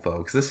normal,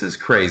 folks. This is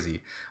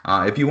crazy.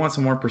 If you want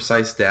some more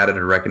precise data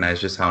to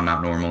recognize just how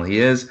not normal he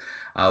is,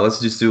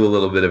 let's just do a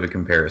little bit of a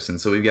comparison.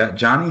 So we've got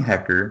Johnny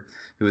Hecker,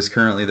 who is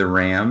currently the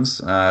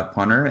Rams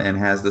punter and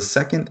has the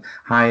second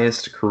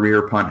highest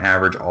career punt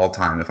average all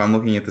time, if I'm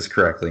looking at this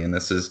correctly. And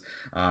this is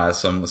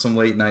some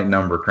late night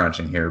number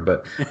crunching here,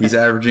 but he's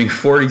averaging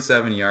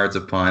 47 yards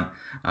a punt,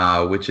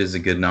 which is a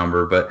good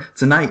number. But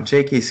tonight,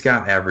 J.K.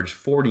 Scott averaged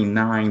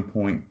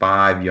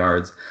 49.5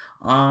 yards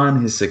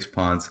on his 6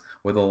 punts,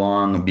 with a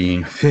long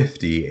being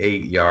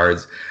 58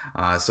 yards.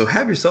 So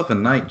have yourself a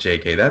night,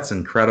 JK. That's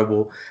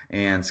incredible.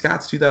 And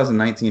Scott's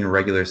 2019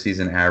 regular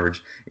season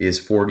average is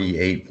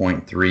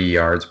 48.3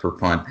 yards per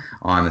punt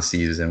on the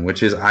season,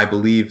 which is, I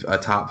believe, a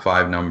top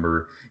 5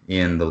 number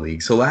in the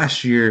league. So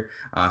last year,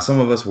 some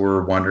of us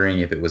were wondering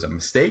if it was a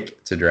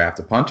mistake to draft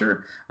a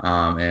punter,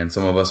 and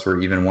some of us were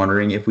even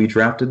wondering if we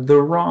drafted the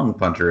wrong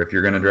punter, if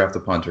you're going to draft a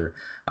punter.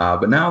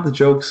 But now the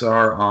jokes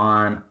are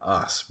on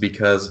us,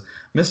 because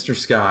Mr.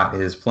 Scott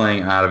is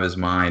playing out of his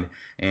mind,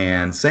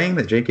 and saying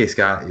that J.K.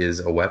 Scott is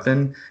a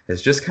weapon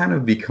has just kind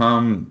of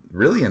become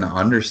really an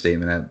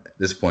understatement at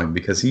this point,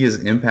 because he is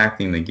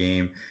impacting the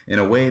game in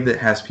a way that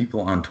has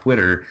people on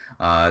Twitter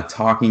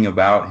talking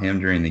about him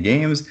during the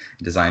games,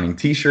 designing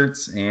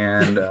T-shirts,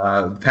 and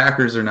the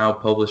Packers are now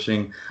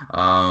publishing,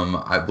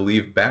 I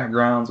believe,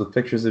 backgrounds with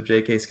pictures of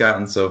J.K. Scott,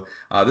 and so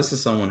this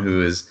is someone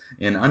who is,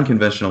 in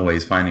unconventional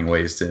ways, finding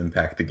ways to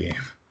impact the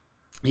game.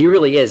 He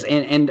really is.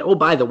 And oh,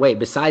 by the way,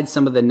 besides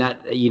some of the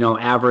net,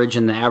 average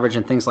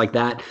and things like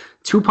that,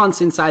 2 punts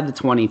inside the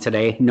 20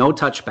 today, no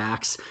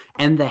touchbacks,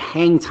 and the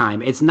hang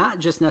time. It's not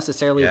just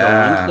necessarily the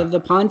length of the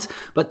punt,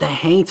 but the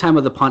hang time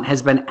of the punt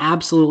has been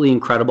absolutely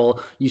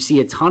incredible. You see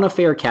a ton of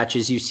fair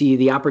catches. You see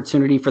the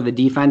opportunity for the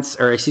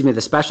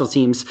the special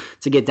teams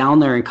to get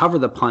down there and cover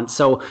the punt.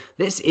 So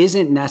this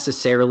isn't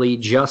necessarily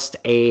just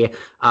a,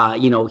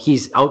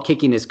 he's out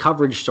kicking his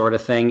coverage sort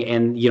of thing,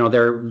 and,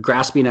 they're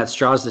grasping at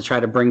straws to try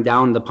to bring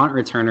down the punt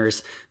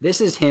returners.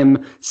 This is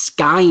him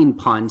skying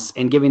punts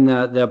and giving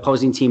the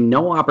opposing team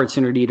no opportunity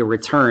to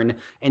return,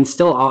 and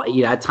still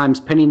at times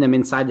pinning them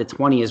inside the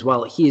 20 as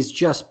well. He has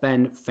just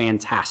been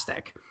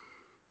fantastic.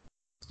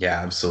 Yeah,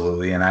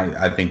 absolutely. And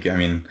I think,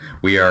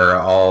 we are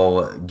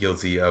all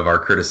guilty of our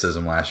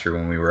criticism last year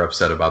when we were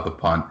upset about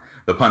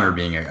the punter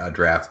being a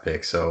draft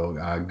pick.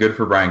 So good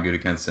for Brian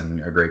Gutekunst,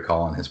 and a great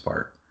call on his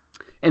part.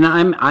 And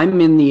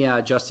I'm in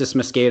the Justice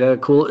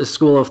Mosqueda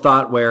school of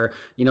thought where,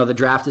 the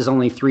draft is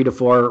only 3 to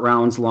 4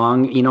 rounds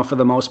long, for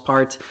the most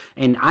part.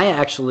 And I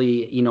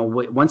actually,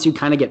 once you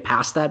kind of get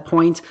past that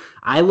point,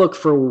 I look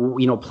for,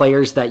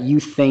 players that you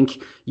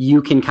think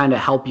you can kind of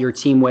help your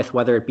team with,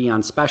 whether it be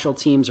on special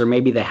teams or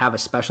maybe they have a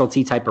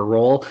specialty type of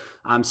role.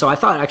 So I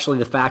thought actually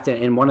the fact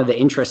that, and one of the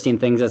interesting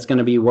things that's going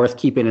to be worth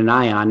keeping an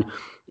eye on,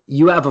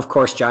 you have, of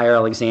course, Jair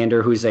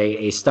Alexander, who's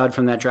a stud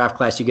from that draft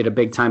class. You get a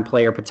big-time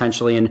player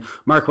potentially, and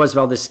Marquez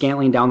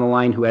Valdes-Scantling down the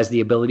line, who has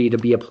the ability to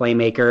be a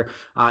playmaker.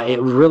 A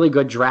really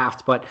good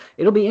draft, but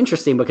it'll be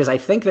interesting because I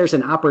think there's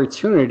an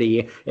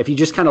opportunity, if you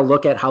just kind of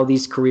look at how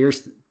these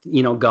careers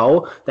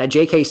go, that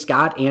J.K.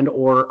 Scott and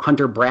or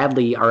Hunter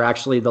Bradley are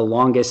actually the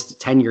longest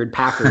tenured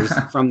Packers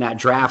from that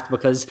draft,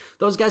 because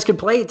those guys could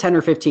play 10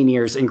 or 15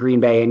 years in Green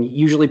Bay, and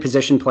usually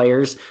position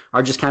players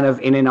are just kind of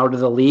in and out of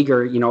the league,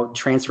 or,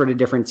 transfer to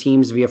different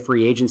teams via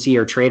free agency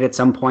or trade at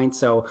some point.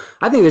 So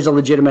I think there's a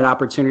legitimate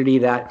opportunity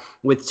that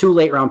with 2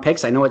 late round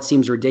picks, I know it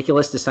seems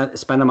ridiculous to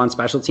spend them on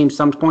special teams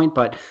some point,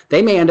 but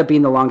they may end up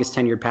being the longest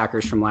tenured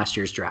Packers from last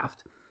year's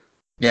draft.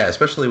 Yeah,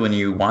 especially when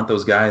you want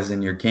those guys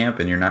in your camp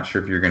and you're not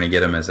sure if you're going to get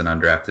them as an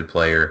undrafted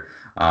player.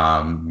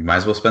 You might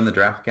as well spend the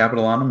draft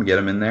capital on them, get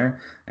them in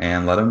there,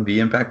 and let them be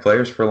impact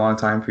players for a long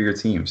time for your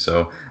team.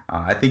 So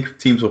I think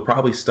teams will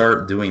probably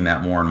start doing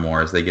that more and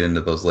more as they get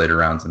into those later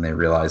rounds and they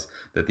realize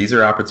that these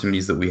are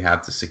opportunities that we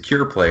have to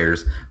secure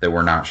players that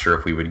we're not sure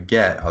if we would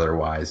get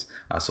otherwise.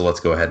 So let's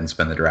go ahead and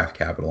spend the draft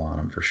capital on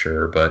them for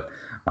sure. But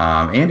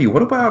Andy,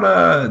 what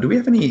about, do we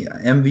have any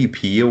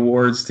MVP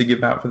awards to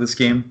give out for this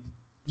game?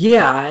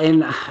 Yeah,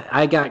 and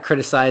I got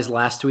criticized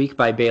last week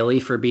by Bailey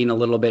for being a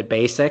little bit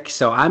basic.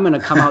 So I'm going to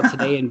come out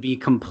today and be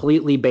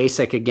completely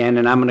basic again,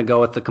 and I'm going to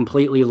go with the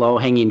completely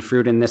low-hanging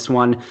fruit in this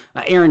one.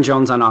 Aaron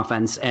Jones on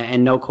offense,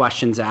 and no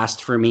questions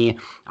asked for me.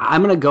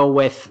 I'm going to go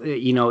with,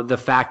 the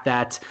fact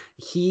that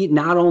he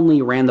not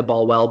only ran the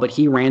ball well, but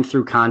he ran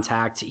through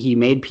contact. He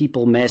made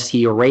people miss.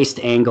 He erased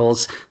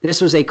angles.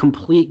 This was a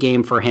complete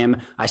game for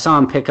him. I saw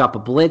him pick up a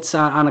blitz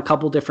on a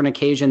couple different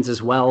occasions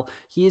as well.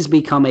 He has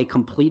become a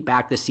complete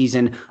back this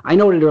season. I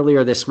noted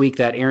earlier this week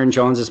that Aaron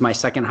Jones is my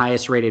second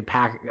highest rated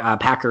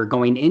Packer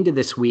going into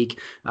this week,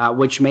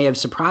 which may have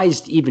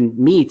surprised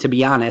even me, to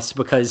be honest,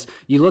 because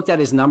you looked at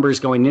his numbers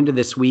going into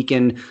this week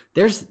and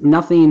there's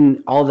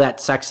nothing all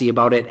that sexy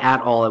about it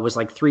at all. It was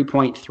like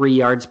 3.3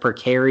 yards per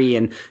carry,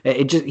 and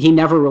he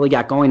never really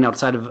got going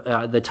outside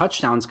of the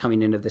touchdowns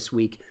coming into this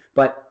week.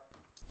 But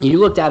you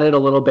looked at it a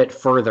little bit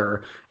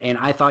further, and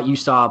I thought you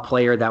saw a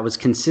player that was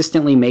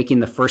consistently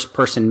making the first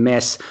person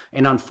miss.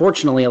 And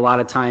unfortunately, a lot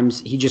of times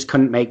he just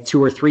couldn't make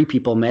 2 or 3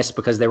 people miss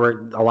because there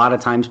were a lot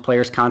of times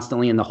players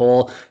constantly in the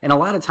hole. And a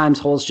lot of times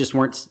holes just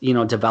weren't,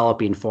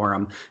 developing for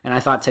him. And I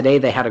thought today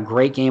they had a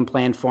great game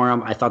plan for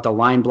him. I thought the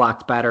line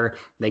blocked better.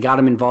 They got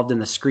him involved in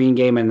the screen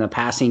game and the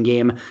passing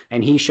game.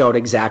 And he showed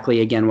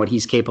exactly, again, what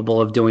he's capable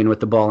of doing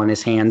with the ball in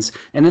his hands.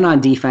 And then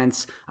on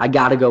defense, I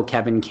got to go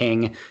Kevin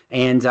King.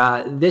 And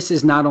this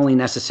is not only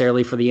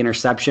necessarily for the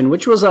interception,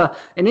 which was an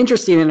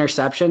interesting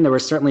interception. There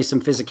was certainly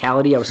some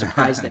physicality. I was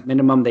surprised at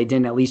minimum they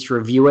didn't at least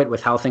review it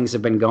with how things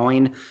have been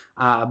going.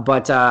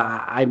 But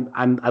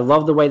I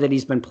love the way that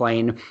he's been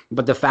playing.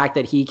 But the fact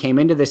that he came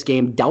into this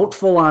game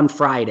doubtful on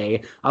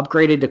Friday,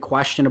 upgraded to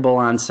questionable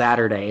on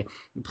Saturday,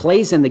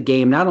 plays in the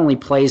game, not only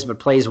plays, but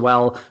plays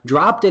well,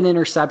 dropped an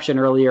interception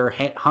earlier,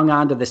 hung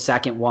on to the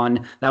second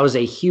one. That was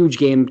a huge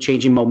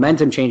game-changing,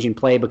 momentum-changing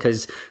play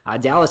because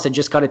Dallas had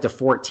just cut it to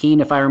 14,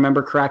 if I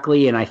remember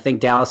correctly, and I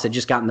think Dallas had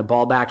just gotten the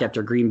ball back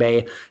after Green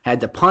Bay had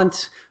to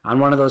punt on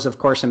one of those, of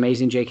course,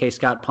 amazing J.K.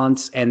 Scott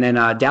punts. And then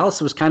Dallas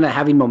was kind of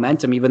having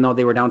momentum, even though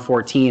they were down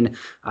 14.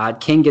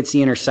 King gets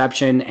the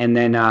interception, and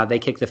then they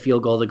kick the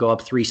field goal to go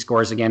up 3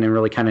 scores again and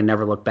really kind of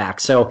never look back.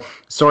 So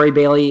sorry,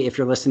 Bailey, if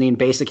you're listening,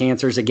 basic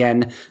answers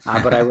again,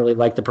 but I really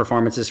like the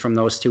performances from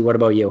those two. What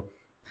about you?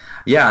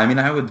 Yeah, I mean,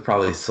 I would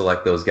probably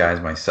select those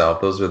guys myself.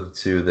 Those are the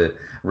two that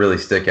really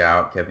stick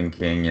out. Kevin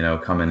King,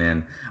 coming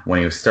in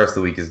when he starts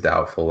the week is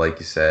doubtful, like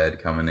you said,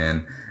 coming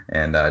in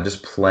and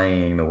just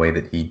playing the way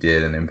that he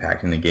did and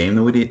impacting the game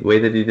the way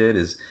that he did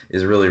is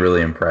really,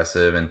 really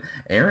impressive. And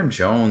Aaron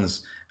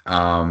Jones,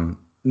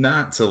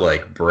 not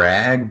to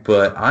brag,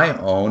 but I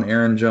own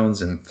Aaron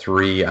Jones in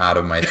 3 out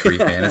of my 3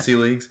 fantasy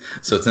leagues.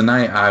 So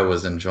tonight I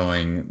was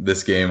enjoying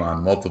this game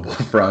on multiple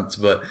fronts,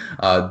 but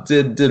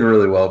did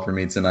really well for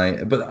me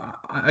tonight. But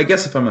I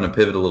guess if I'm going to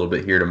pivot a little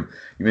bit here to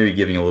maybe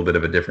giving a little bit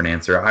of a different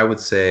answer, I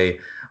would say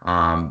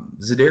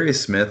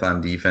Zadarius Smith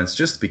on defense,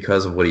 just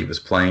because of what he was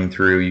playing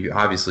through. You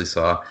obviously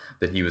saw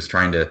that he was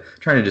trying to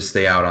just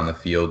stay out on the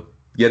field,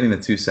 getting the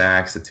 2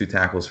 sacks, the 2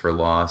 tackles for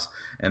loss,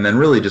 and then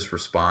really just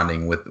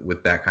responding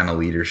with that kind of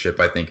leadership,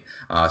 I think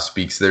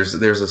speaks. There's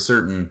a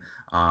certain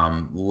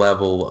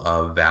level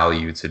of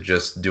value to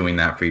just doing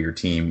that for your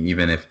team,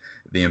 even if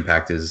the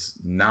impact is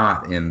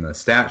not in the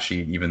stat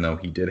sheet, even though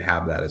he did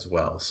have that as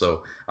well.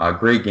 So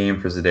great game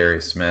for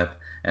Zadarius Smith.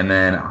 And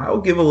then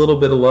I'll give a little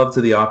bit of love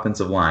to the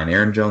offensive line.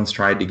 Aaron Jones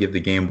tried to give the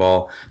game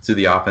ball to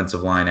the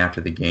offensive line after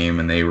the game,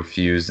 and they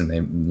refused, and they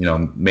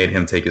made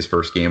him take his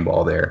first game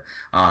ball there.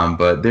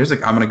 But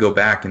I'm going to go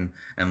back and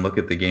look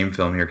at the game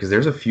film here because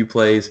there's a few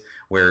plays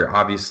where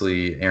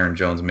obviously Aaron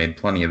Jones made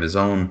plenty of his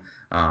own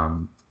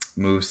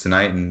moves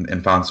tonight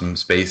and found some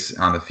space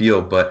on the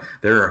field, but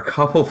there are a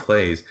couple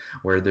plays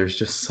where there's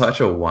just such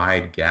a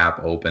wide gap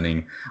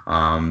opening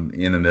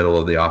in the middle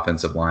of the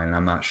offensive line, and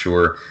I'm not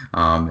sure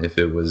if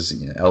it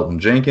was Elton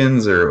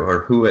Jenkins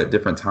or who at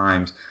different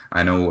times.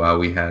 I know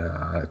we had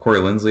Corey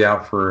Linsley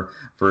out for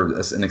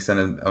an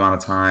extended amount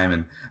of time,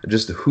 and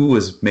just who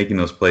was making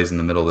those plays in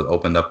the middle that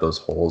opened up those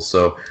holes.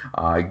 So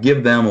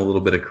give them a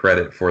little bit of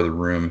credit for the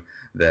room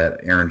that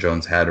Aaron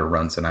Jones had to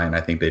run tonight, and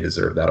I think they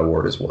deserve that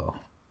award as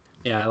well.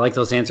 Yeah, I like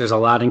those answers a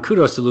lot, and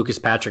kudos to Lucas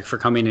Patrick for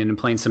coming in and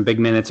playing some big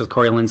minutes with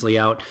Corey Linsley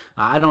out.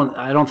 I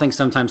don't think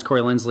sometimes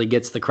Corey Linsley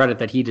gets the credit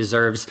that he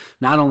deserves.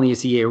 Not only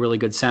is he a really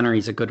good center,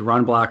 he's a good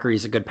run blocker,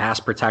 he's a good pass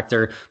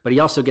protector, but he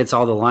also gets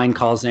all the line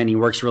calls in. He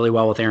works really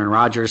well with Aaron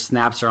Rodgers.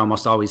 Snaps are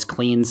almost always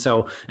clean.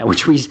 So,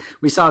 which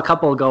we saw a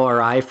couple go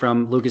awry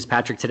from Lucas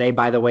Patrick today.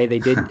 By the way, they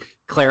did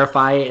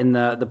clarify in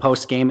the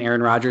post game.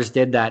 Aaron Rodgers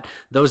did that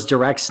those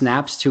direct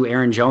snaps to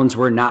Aaron Jones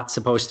were not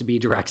supposed to be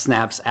direct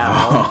snaps at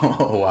all.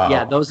 Oh, wow.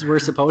 Yeah, those were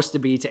supposed to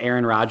be to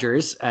Aaron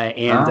Rodgers,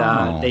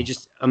 and they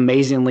just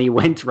amazingly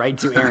went right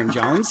to Aaron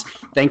Jones.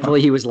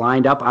 Thankfully, he was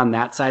lined up on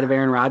that side of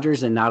Aaron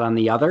Rodgers and not on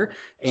the other.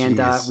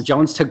 And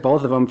Jones took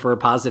both of them for a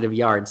positive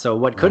yard. So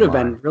what could have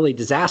been really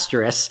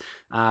disastrous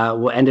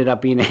ended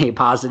up being a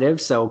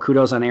positive. So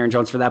kudos on Aaron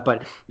Jones for that.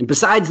 But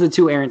besides the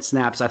two errant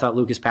snaps, I thought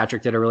Lucas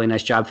Patrick did a really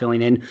nice job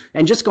filling in.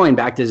 And just going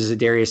back to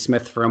Zadarius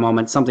Smith for a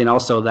moment, something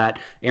also that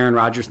Aaron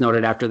Rodgers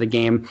noted after the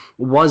game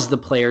was the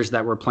players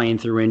that were playing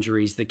through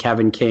injuries, the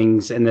Kevin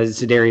Kings and the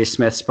Zadarius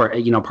Smiths,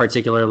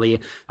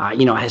 particularly,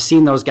 has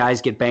seen those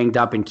guys get banged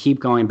up and keep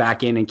going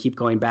back in and keep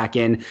going back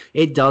in.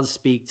 It does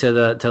speak to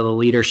the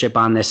leadership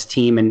on this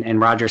team,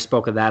 and Rodgers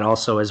spoke of that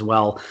also as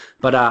well.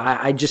 But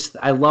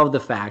I love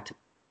the fact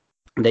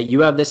that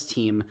you have this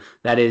team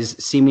that is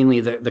seemingly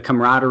the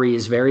camaraderie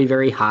is very,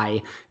 very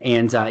high.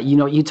 And,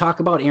 you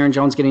talk about Aaron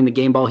Jones getting the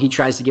game ball. He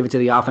tries to give it to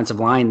the offensive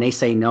line. They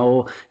say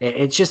no.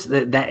 It's just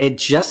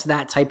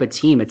that type of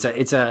team. It's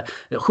a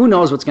who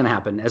knows what's going to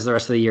happen as the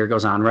rest of the year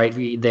goes on,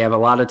 right? They have a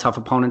lot of tough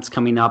opponents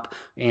coming up,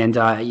 and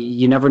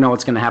you never know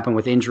what's going to happen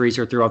with injuries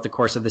or throughout the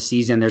course of the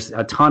season. There's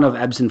a ton of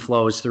ebbs and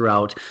flows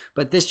throughout,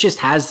 but this just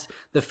has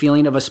the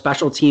feeling of a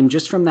special team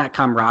just from that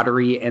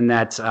camaraderie and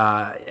that,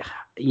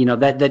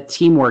 that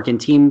teamwork and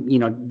team,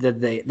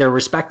 they're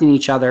respecting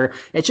each other.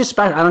 It's just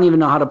special. I don't even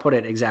know how to put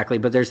it exactly,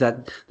 but there's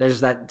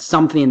that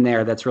something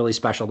there that's really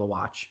special to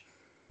watch.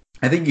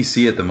 I think you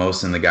see it the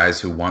most in the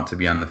guys who want to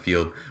be on the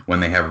field when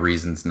they have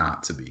reasons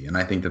not to be. And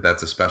I think that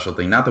that's a special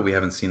thing. Not that we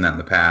haven't seen that in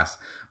the past,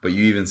 but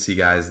you even see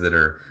guys that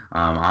are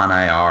on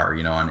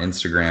IR, on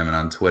Instagram and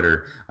on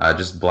Twitter,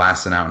 just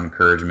blasting out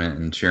encouragement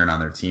and cheering on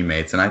their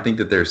teammates. And I think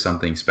that there's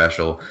something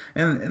special,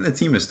 and the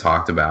team has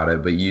talked about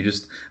it, but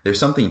there's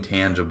something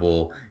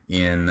tangible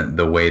in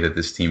the way that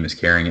this team is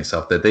carrying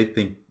itself, that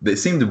they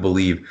seem to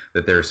believe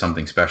that there's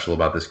something special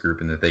about this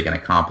group and that they can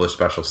accomplish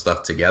special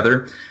stuff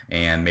together.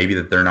 And maybe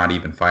that they're not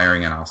even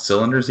firing on all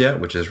cylinders yet,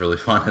 which is really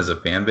fun as a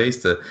fan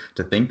base to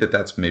think that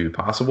that's maybe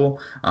possible.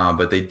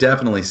 But they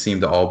definitely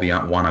seem to all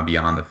want to be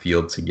on the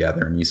field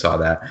together. And you saw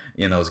that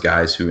in those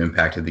guys who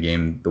impacted the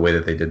game the way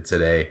that they did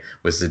today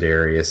with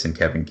Zadarius and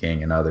Kevin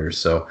King and others.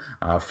 So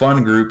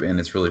fun group,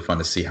 and it's really fun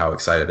to see how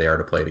excited they are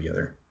to play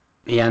together.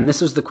 Yeah, and this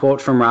was the quote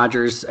from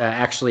Rodgers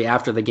actually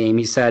after the game.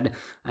 He said,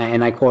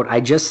 and I quote, "I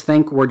just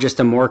think we're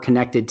just a more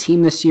connected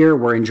team this year.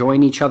 We're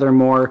enjoying each other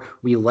more.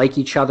 We like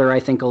each other,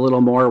 I think, a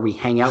little more. We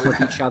hang out with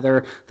each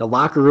other. The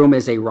locker room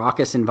is a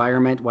raucous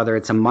environment, whether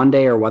it's a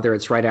Monday or whether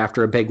it's right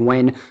after a big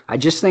win. I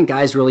just think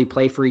guys really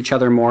play for each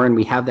other more, and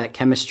we have that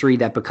chemistry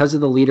that because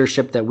of the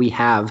leadership that we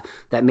have,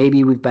 that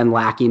maybe we've been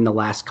lacking the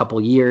last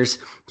couple years."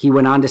 He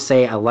went on to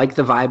say, "I like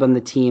the vibe on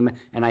the team,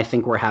 and I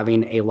think we're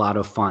having a lot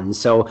of fun."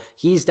 So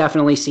he's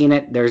definitely seen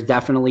it. There's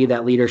definitely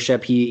that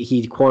leadership.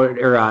 He quoted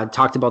or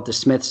talked about the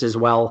Smiths as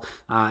well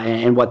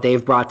and what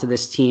they've brought to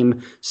this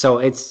team. So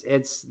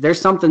there's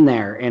something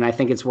there, and I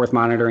think it's worth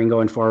monitoring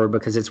going forward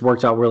because it's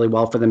worked out really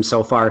well for them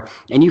so far.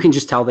 And you can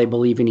just tell they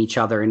believe in each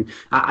other. And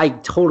I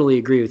totally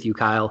agree with you,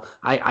 Kyle.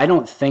 I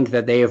don't think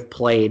that they have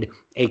played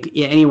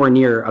anywhere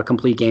near a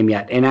complete game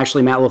yet. And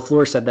actually, Matt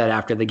LaFleur said that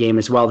after the game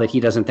as well, that he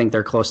doesn't think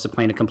they're close to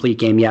playing a complete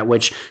game yet,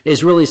 which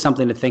is really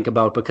something to think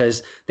about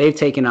because they've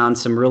taken on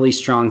some really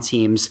strong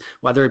teams,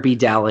 whether it be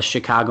Dallas,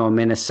 Chicago,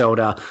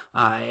 Minnesota,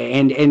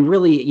 and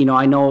really,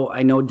 I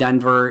know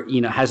Denver,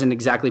 hasn't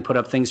exactly put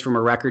up things from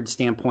a record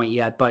standpoint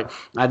yet, but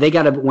they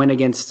got a win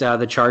against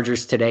the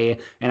Chargers today,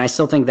 and I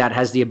still think that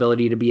has the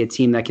ability to be a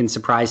team that can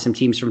surprise some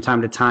teams from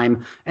time to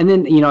time. And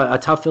then, a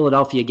tough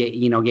Philadelphia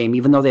game,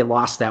 even though they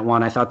lost that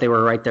one, I thought they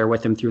were right there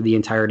with him through the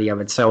entirety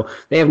of it. So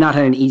they have not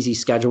had an easy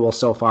schedule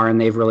so far,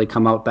 and they've really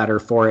come out better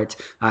for it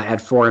at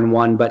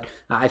 4-1. But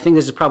I think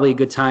this is probably a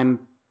good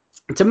time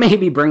to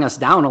maybe bring us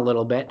down a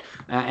little bit,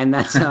 and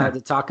that's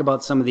to talk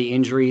about some of the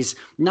injuries,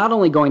 not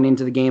only going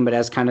into the game, but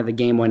as kind of the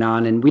game went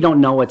on. And we don't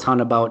know a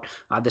ton about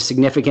the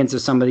significance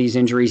of some of these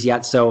injuries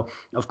yet. So,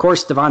 of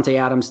course, Devontae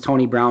Adams,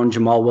 Tony Brown,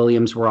 Jamal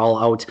Williams were all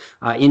out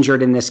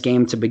injured in this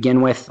game to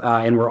begin with,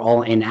 and were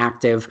all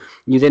inactive.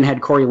 You then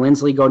had Corey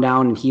Linsley go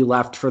down, and he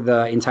left for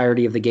the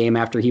entirety of the game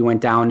after he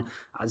went down.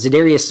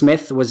 Zadarius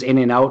Smith was in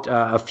and out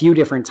a few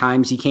different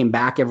times. He came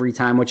back every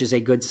time, which is a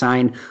good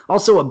sign.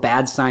 Also a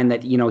bad sign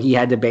that, he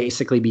had to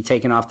basically be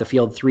taken off the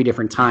field 3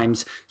 different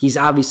times. He's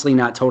obviously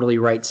not totally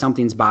right.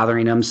 Something's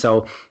bothering him.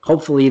 So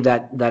hopefully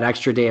that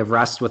extra day of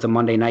rest with a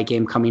Monday night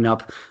game coming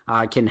up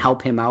can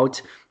help him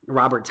out.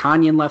 Robert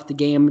Tonyan left the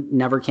game,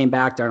 never came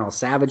back. Darnell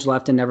Savage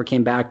left and never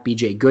came back.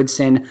 BJ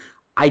Goodson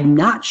I'm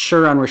not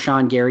sure on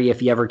Rashawn Gary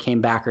if he ever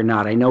came back or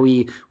not. I know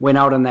he went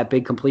out on that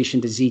big completion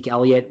to Zeke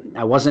Elliott.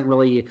 I wasn't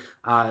really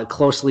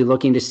closely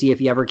looking to see if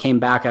he ever came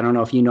back. I don't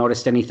know if you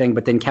noticed anything,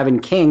 but then Kevin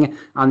King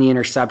on the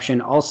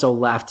interception also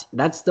left.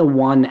 That's the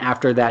one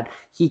after that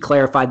he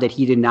clarified that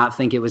he did not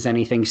think it was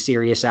anything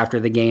serious after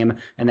the game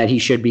and that he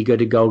should be good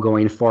to go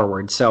going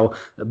forward. So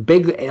a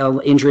big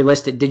injury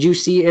list. Did you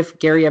see if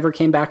Gary ever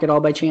came back at all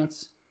by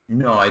chance?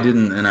 No, I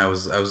didn't, and I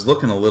was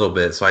looking a little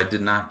bit, so I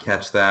did not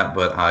catch that.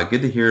 But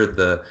good to hear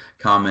the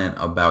comment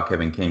about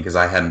Kevin King, because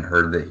I hadn't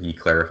heard that he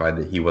clarified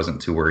that he wasn't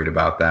too worried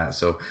about that.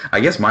 So I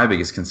guess my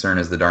biggest concern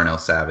is the Darnell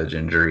Savage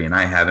injury, and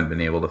I haven't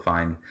been able to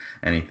find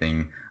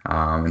anything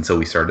until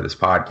we started this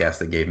podcast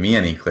that gave me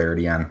any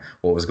clarity on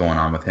what was going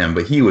on with him.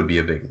 But he would be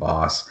a big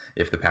loss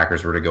if the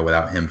Packers were to go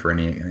without him for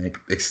any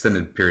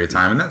extended period of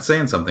time, and that's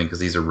saying something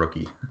because he's a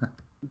rookie.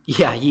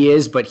 Yeah, he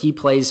is, but he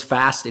plays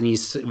fast and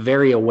he's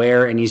very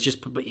aware, and he's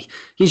just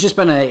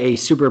been a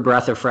super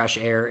breath of fresh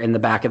air in the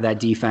back of that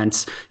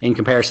defense in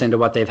comparison to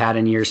what they've had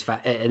in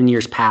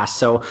years past.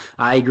 So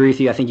I agree with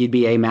you. I think he'd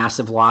be a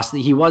massive loss.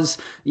 He was,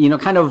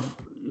 kind of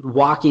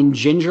walking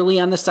gingerly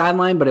on the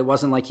sideline, but it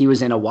wasn't like he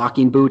was in a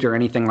walking boot or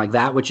anything like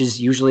that, which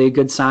is usually a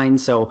good sign.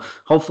 So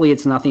hopefully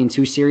it's nothing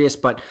too serious.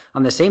 But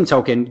on the same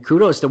token,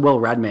 kudos to Will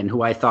Redmond,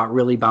 who I thought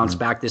really bounced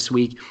back this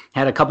week.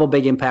 Had a couple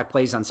big impact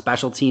plays on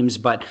special teams,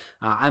 but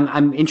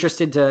I'm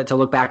interested to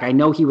look back. I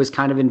know he was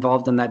kind of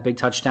involved in that big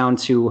touchdown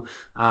to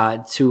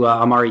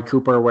Amari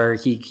Cooper, where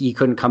he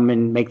couldn't come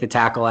and make the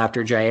tackle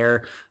after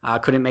Jair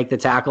couldn't make the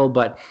tackle,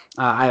 but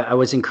I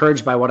was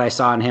encouraged by what I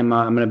saw in him.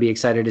 I'm going to be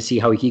excited to see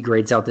how he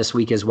grades out this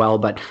week as well,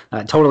 but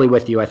totally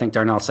with you. I think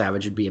Darnell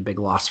Savage would be a big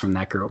loss from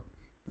that group.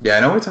 Yeah, I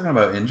know we're talking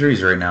about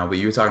injuries right now, but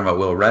you were talking about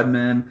Will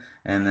Redmond,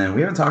 and then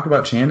we haven't talked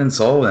about Chandon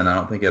Sullivan, I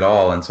don't think, at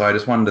all. And so I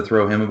just wanted to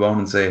throw him a bone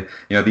and say,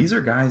 these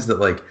are guys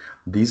that,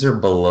 these are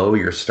below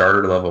your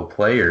starter level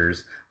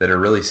players that are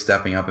really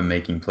stepping up and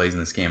making plays in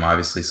this game.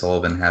 Obviously,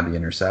 Sullivan had the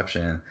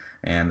interception,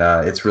 and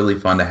it's really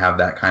fun to have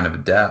that kind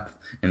of depth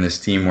in this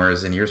team,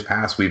 whereas in years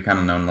past, we've kind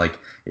of known,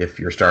 if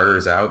your starter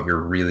is out,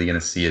 you're really going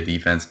to see a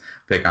defense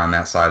pick on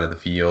that side of the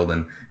field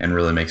and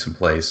really make some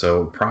plays.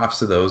 So props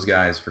to those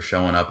guys for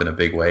showing up in a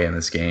big way in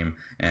this game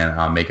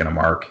and making a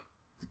mark.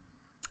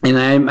 And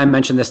I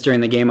mentioned this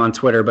during the game on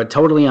Twitter, but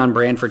totally on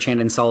brand for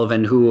Chandon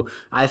Sullivan, who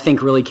I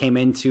think really came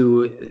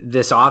into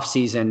this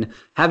offseason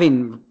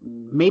having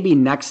maybe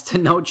next to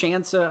no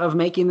chance of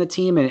making the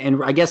team.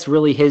 And I guess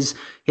really his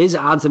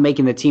odds of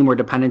making the team were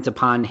dependent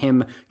upon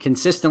him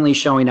consistently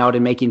showing out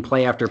and making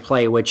play after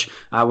play, which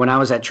when I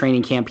was at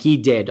training camp, he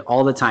did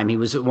all the time. He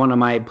was one of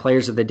my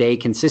players of the day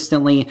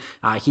consistently.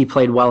 He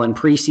played well in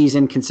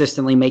preseason,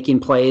 consistently making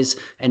plays.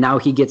 And now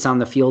he gets on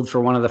the field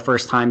for one of the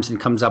first times and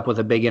comes up with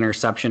a big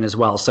interception as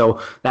well.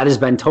 So that has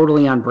been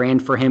totally on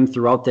brand for him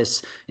throughout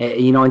this,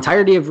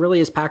 entirety of really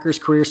his Packers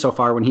career so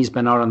far when he's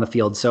been out on the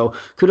field. So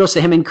kudos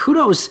to him, and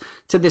kudos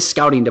to this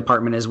scouting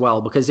department as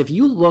well, because if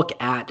you look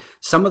at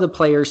some of the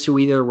players who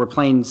either were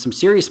playing some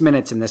serious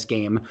minutes in this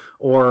game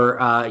or,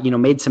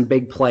 made some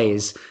big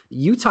plays,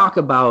 you talk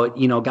about,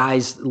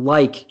 guys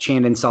like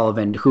Chandon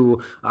Sullivan,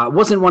 who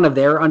wasn't one of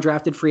their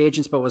undrafted free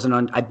agents, but was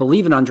I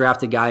believe an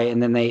undrafted guy.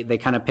 And then they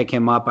kind of pick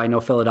him up. I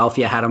know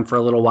Philadelphia had him for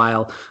a little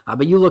while,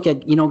 but you look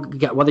at,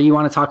 whether you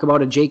want to talk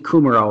about a Jake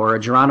Kumaro or a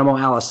Geronimo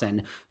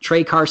Allison,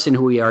 Trey Carson,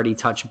 who we already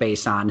touched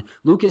base on,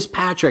 Lucas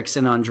Patrick's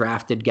an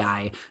undrafted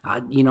guy,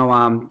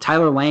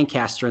 Tyler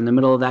Lancaster in the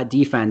middle of that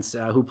defense,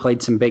 who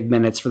played some big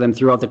minutes for them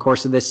throughout the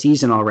course of this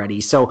season already.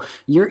 So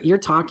you're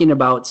talking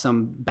about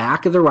some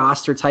back of the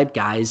roster type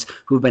guys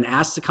who've been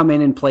asked to come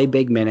in and play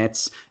big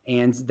minutes,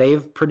 and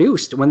they've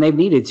produced when they've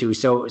needed to.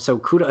 So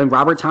kudos, and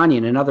Robert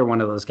Tonyan, another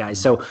one of those guys.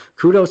 So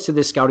kudos to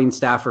the scouting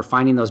staff for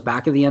finding those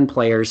back of the end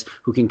players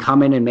who can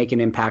come in and make an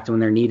impact when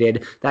they're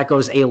needed. That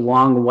goes a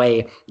long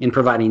way in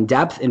providing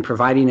depth and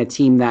providing a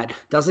team that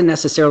doesn't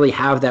necessarily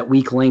have that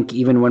weak link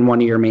even when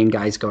one of your main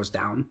guys goes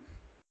down.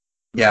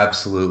 Yeah,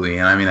 absolutely.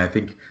 And I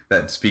think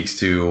that speaks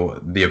to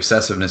the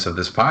obsessiveness of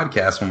this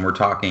podcast when we're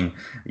talking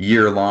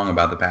year long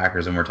about the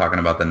Packers and we're talking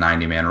about the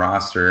 90-man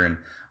roster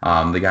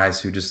and the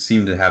guys who just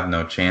seem to have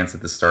no chance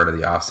at the start of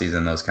the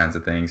offseason, those kinds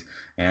of things.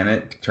 And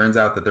it turns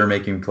out that they're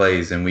making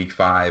plays in week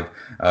 5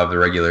 of the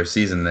regular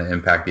season that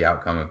impact the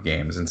outcome of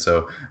games. And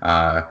so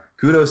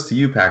kudos to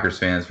you, Packers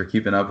fans, for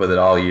keeping up with it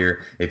all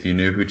year. If you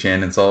knew who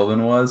Chandon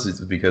Sullivan was, it's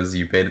because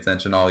you paid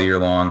attention all year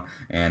long,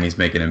 and he's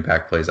making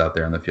impact plays out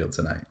there on the field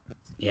tonight.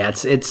 Yeah,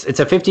 it's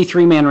a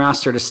 53-man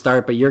roster to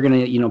start, but you're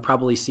going to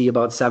probably see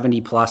about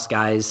 70-plus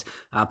guys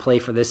play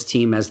for this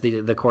team as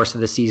the course of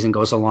the season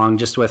goes along,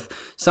 just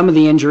with some of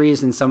the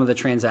injuries and some of the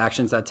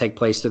transactions that take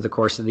place through the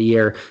course of the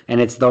year.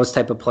 And it's those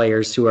type of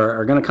players who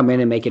are going to come in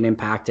and make an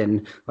impact.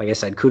 And like I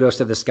said, kudos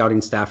to the scouting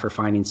staff for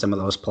finding some of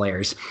those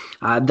players.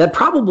 That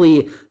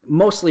probably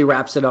mostly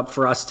wraps it up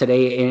for us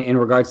today in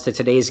regards to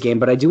today's game.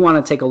 But I do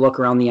want to take a look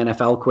around the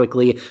NFL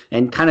quickly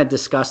and kind of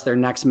discuss their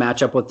next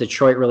matchup with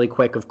Detroit really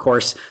quick. Of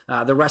course,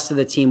 the rest of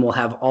the team will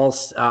have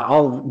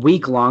all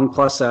week long,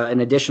 plus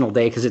an additional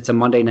day because it's a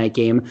Monday night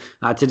game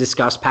to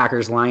discuss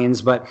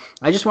Packers-Lions. But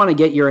I just want to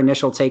get your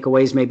initial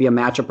takeaways, maybe a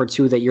matchup or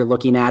two that you're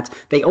looking at.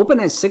 They open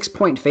as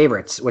 6-point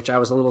favorites, which I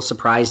was a little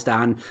surprised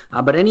on.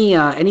 But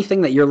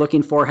anything that you're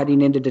looking for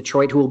heading into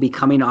Detroit, who will be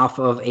coming off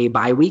of a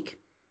bye week?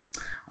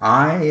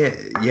 I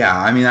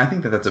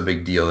think that that's a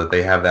big deal that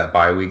they have that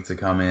bye week to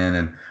come in,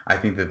 and I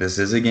think that this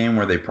is a game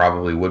where they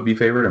probably would be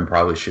favored and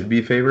probably should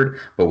be favored.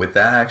 But with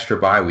that extra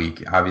bye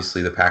week,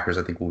 obviously the Packers,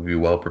 I think, will be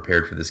well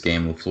prepared for this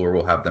game. LaFleur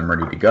will have them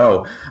ready to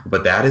go.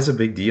 But that is a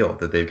big deal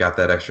that they've got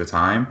that extra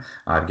time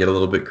to get a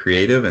little bit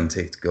creative and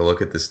take a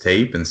look at this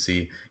tape and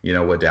see,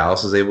 what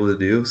Dallas was able to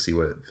do, see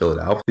what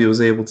Philadelphia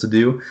was able to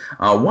do.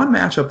 One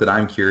matchup that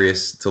I'm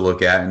curious to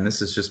look at, and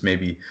this is just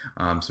maybe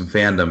some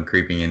fandom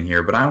creeping in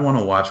here, but I want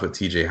to watch what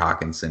TJ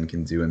Hawkinson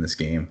can do in this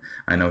game.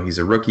 I know he's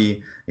a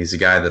rookie. He's a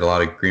guy that a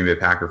lot of Green Bay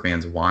Packer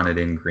fans wanted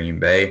in Green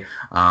Bay,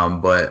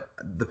 but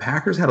the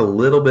Packers had a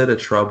little bit of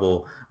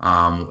trouble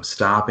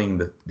stopping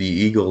the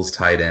Eagles'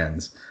 tight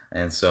ends.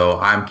 And so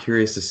I'm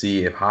curious to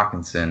see if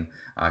Hawkinson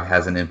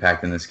has an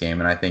impact in this game.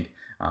 And I think,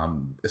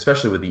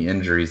 especially with the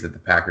injuries that the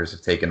Packers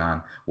have taken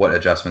on, what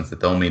adjustments that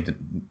they'll need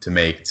to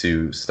make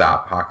to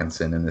stop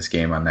Hawkinson in this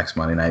game on next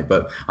Monday night.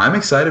 But I'm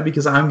excited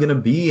because I'm going to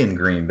be in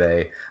Green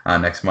Bay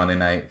next Monday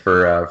night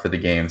for the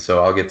game.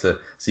 So I'll get to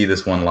see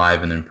this one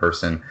live and in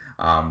person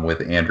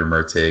with Andrew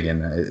Mertig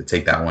and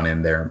take that one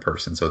in there in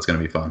person. So it's going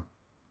to be fun.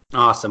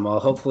 Awesome. Well,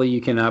 hopefully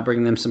you can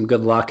bring them some good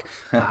luck.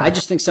 I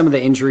just think some of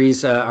the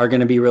injuries are going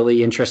to be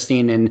really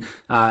interesting, and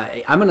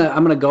I'm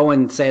gonna go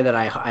and say that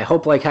I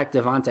hope like heck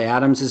Davante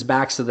Adams is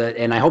back,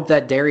 and I hope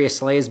that Darius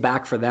Slay is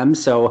back for them,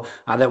 so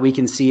that we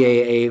can see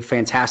a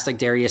fantastic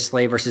Darius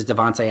Slay versus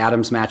Davante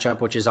Adams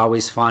matchup, which is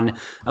always fun.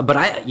 But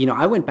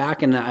I went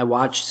back and I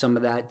watched some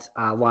of that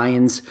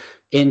Lions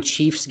and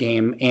Chiefs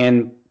game,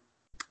 and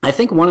I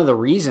think one of the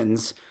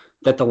reasons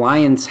that the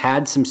Lions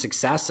had some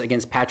success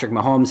against Patrick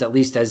Mahomes, at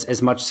least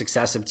as much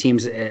success of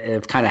teams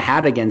have kind of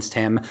had against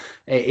him,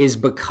 is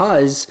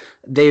because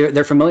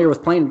they're familiar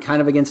with playing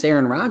kind of against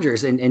Aaron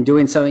Rodgers and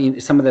doing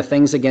some of the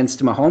things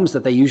against Mahomes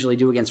that they usually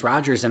do against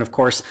Rodgers. And of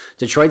course,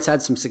 Detroit's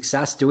had some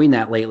success doing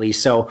that lately.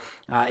 So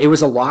it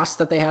was a loss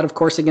that they had, of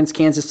course, against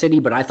Kansas City,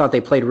 but I thought they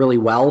played really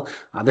well.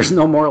 There's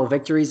no moral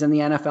victories in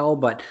the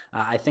NFL, but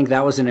I think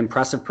that was an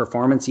impressive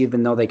performance,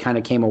 even though they kind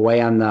of came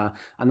away on the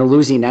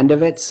losing end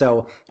of it.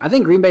 So I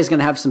think Green Bay's going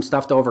to have some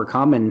stuff to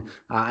overcome, and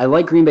I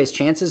like Green Bay's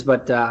chances,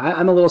 but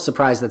I'm a little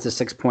surprised that's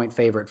a 6-point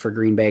favorite for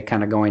Green Bay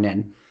kind of going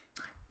in.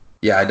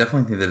 Yeah, I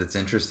definitely think that it's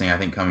interesting. I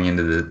think coming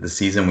into the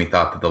season, we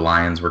thought that the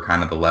Lions were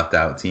kind of the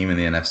left-out team in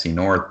the NFC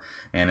North,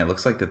 and it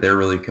looks like that they're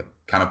really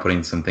kind of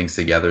putting some things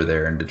together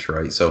there in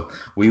Detroit. So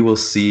we will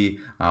see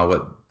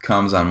what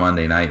comes on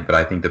Monday night, but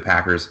I think the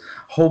Packers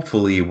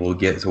hopefully will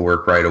get to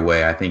work right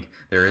away. I think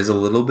there is a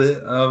little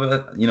bit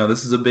of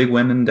this is a big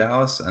win in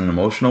Dallas, an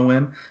emotional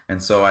win,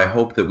 and so I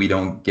hope that we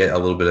don't get a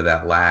little bit of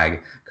that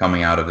lag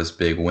coming out of this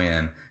big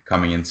win,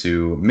 coming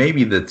into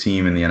maybe the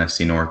team in the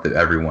NFC North that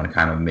everyone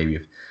kind of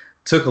maybe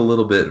took a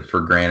little bit for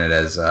granted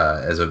as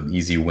an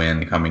easy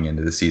win coming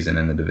into the season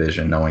in the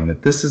division, knowing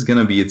that this is going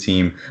to be a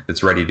team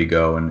that's ready to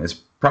go and is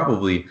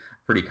probably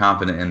pretty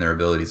confident in their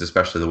abilities,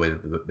 especially the way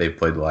that they've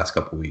played the last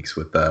couple of weeks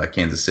with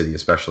Kansas City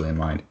especially in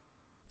mind.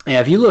 Yeah,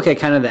 if you look at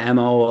kind of the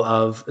MO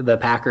of the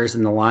Packers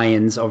and the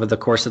Lions over the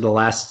course of the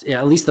last,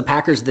 at least the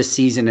Packers this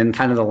season and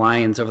kind of the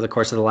Lions over the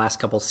course of the last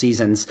couple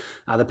seasons,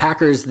 the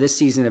Packers this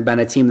season have been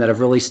a team that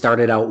have really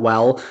started out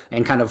well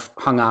and kind of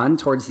hung on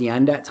towards the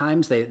end at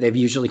times. They've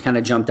usually kind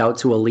of jumped out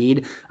to a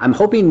lead. I'm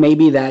hoping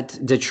maybe that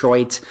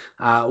Detroit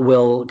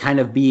will kind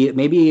of be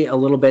maybe a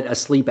little bit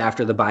asleep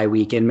after the bye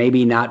week and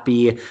maybe not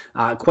be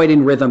quite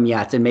in rhythm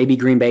yet. And maybe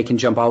Green Bay can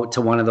jump out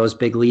to one of those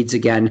big leads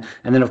again.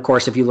 And then, of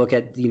course, if you look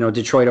at,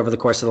 Detroit over the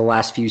course of the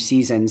last few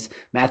seasons,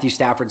 Matthew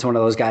Stafford's one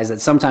of those guys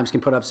that sometimes can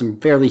put up some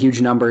fairly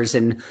huge numbers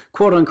in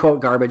quote unquote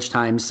garbage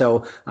time.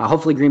 So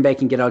hopefully Green Bay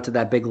can get out to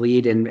that big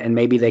lead and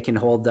maybe they can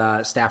hold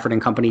Stafford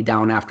and company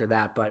down after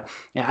that. But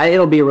yeah,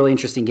 it'll be a really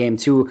interesting game.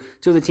 Two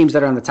of the teams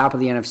that are on the top of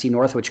the NFC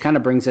North, which kind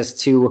of brings us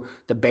to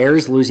the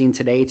Bears losing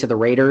today to the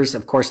Raiders.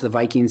 Of course, the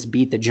Vikings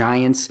beat the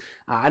Giants.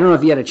 I don't know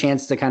if you had a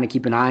chance to kind of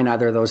keep an eye on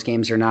either of those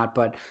games or not,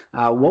 but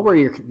what were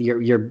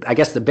your I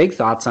guess the big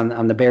thoughts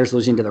on the Bears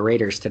losing to the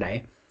Raiders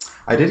today?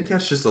 I did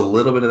catch just a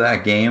little bit of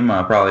that game,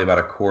 probably about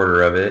a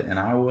quarter of it, and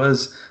I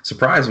was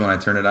surprised when I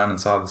turned it on and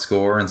saw the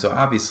score. And so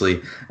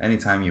obviously,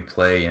 anytime you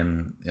play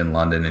in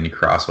London and you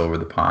cross over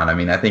the pond, I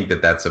mean, I think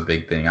that that's a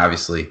big thing.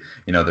 Obviously,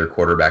 their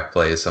quarterback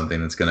play is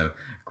something that's going to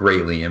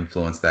greatly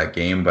influence that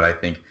game, but I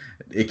think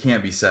it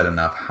can't be said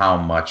enough how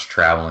much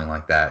traveling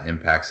like that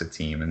impacts a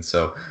team. And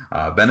so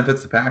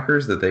benefits the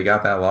Packers that they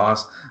got that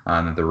loss,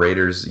 that the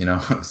Raiders,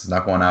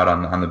 snuck one out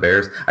on the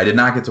Bears. I did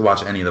not get to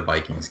watch any of the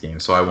Vikings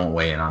games, so I won't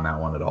weigh in on that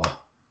one at all.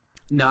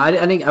 No,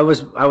 I think I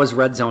was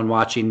red zone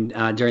watching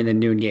during the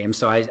noon game,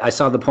 so I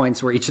saw the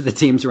points where each of the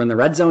teams were in the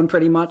red zone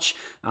pretty much.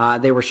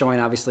 They were showing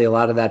obviously a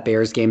lot of that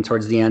Bears game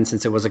towards the end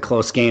since it was a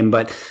close game,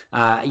 but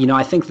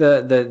I think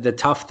the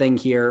tough thing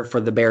here for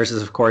the Bears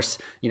is, of course,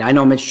 I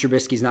know Mitch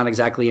Trubisky's not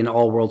exactly an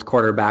all-world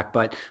quarterback,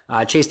 but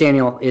Chase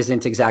Daniel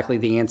isn't exactly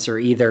the answer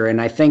either,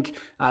 and I think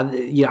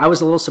I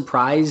was a little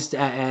surprised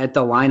at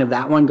the line of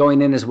that one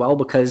going in as well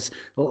because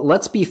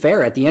let's be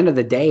fair, at the end of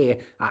the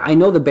day, I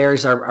know the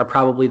Bears are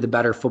probably the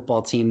better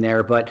football team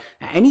there, but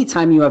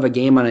anytime you have a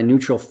game on a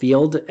neutral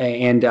field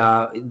and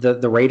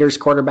the Raiders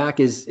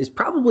quarterback is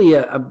probably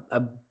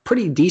a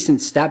pretty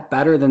decent step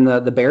better than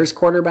the Bears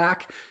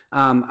quarterback.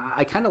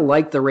 I kind of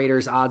like the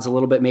Raiders odds a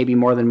little bit, maybe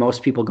more than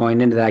most people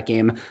going into that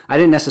game. I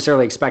didn't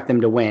necessarily expect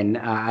them to win.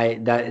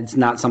 That it's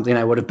not something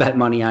I would have bet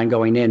money on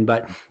going in,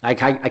 but I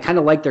kind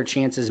of like their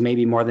chances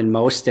maybe more than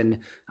most.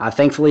 And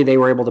thankfully they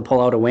were able to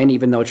pull out a win,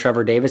 even though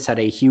Trevor Davis had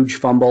a huge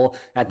fumble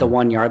at the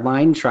 1 yard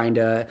line, trying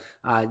to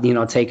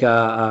take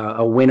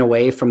a win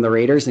away from the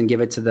Raiders and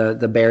give it to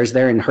the Bears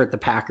there and hurt the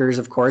Packers,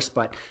 of course.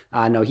 But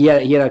no, he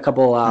had a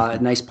couple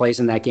nice plays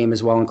in that game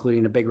as well,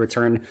 including a big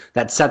return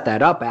that set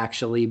that up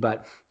actually.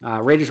 But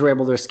Raiders were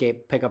able to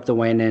escape, pick up the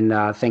win,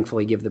 and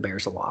thankfully give the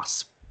Bears a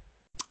loss.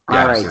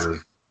 Yeah, all right. Absolutely.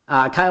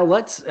 Kyle,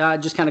 let's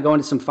just kind of go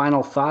into some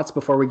final thoughts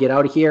before we get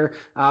out of here.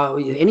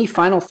 Any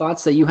final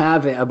thoughts that you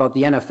have about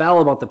the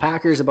NFL, about the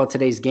Packers, about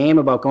today's game,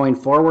 about going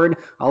forward?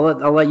 I'll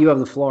let you have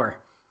the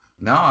floor.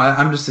 No,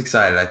 I'm just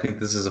excited. I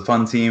think this is a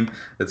fun team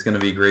that's going to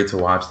be great to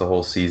watch the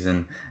whole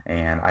season.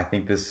 And I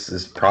think this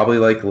is probably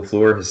like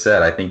LaFleur has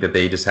said. I think that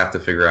they just have to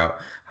figure out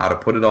how to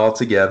put it all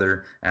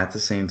together at the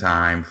same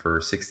time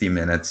for 60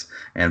 minutes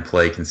and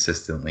play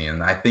consistently.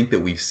 And I think that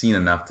we've seen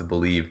enough to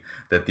believe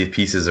that the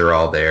pieces are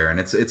all there. And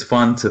it's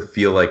fun to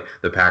feel like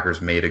the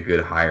Packers made a good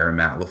hire in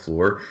Matt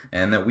LaFleur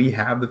and that we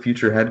have the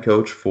future head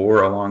coach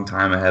for a long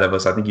time ahead of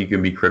us. I think you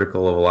can be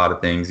critical of a lot of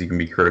things. You can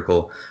be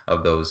critical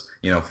of those,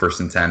 1st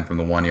and 10 from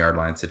the 1 yard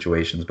line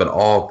situations, but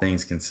all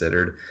things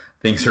considered,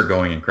 things are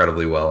going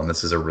incredibly well, and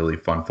this is a really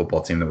fun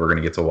football team that we're going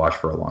to get to watch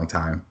for a long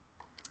time.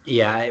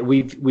 Yeah,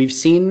 we've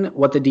seen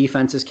what the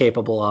defense is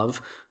capable of.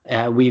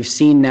 We've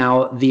seen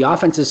now the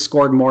offense has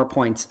scored more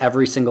points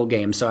every single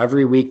game. So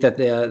every week that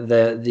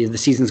the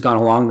season's gone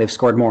along, they've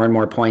scored more and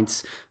more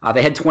points.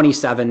 They had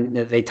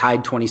 27. They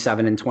tied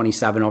 27 and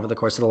 27 over the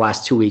course of the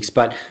last 2 weeks.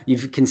 But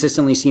you've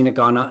consistently seen it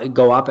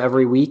go up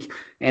every week,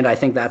 and I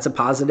think that's a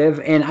positive.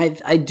 And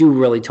I do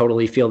really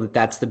totally feel that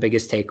that's the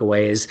biggest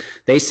takeaway is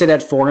they sit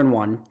at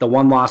 4-1. The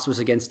one loss was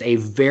against a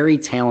very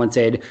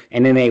talented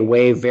and in a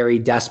way very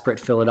desperate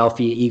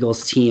Philadelphia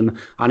Eagles team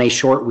on a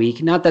short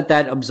week. Not that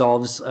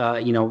absolves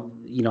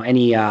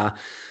any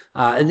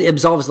it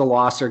absolves the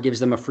loss or gives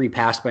them a free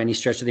pass by any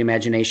stretch of the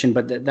imagination,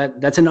 but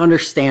that's an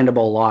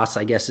understandable loss,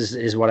 I guess,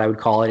 is what I would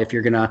call it if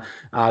you're going to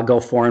go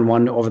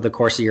 4-1 over the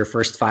course of your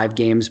first 5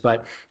 games.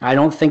 But I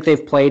don't think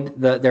they've played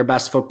their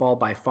best football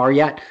by far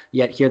yet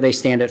here they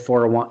stand at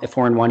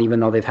 4-1, even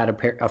though they've had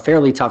a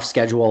fairly tough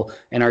schedule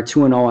and are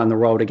 2-0 on the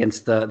road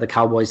against the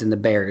Cowboys and the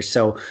Bears.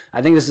 So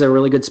I think this is a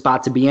really good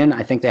spot to be in.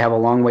 I think they have a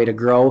long way to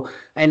grow.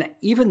 And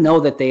even though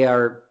that they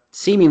are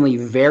seemingly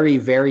very,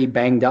 very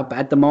banged up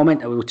at the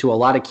moment to a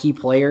lot of key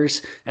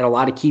players at a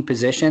lot of key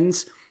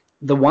positions,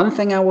 the one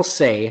thing I will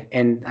say,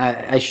 and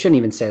I shouldn't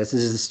even say this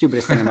is the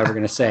stupidest thing I'm ever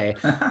going to say,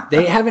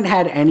 they haven't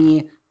had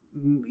any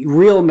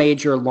real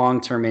major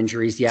long-term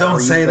injuries yet.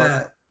 Don't say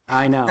that.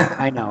 I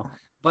know.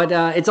 But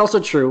it's also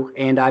true,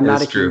 and I'm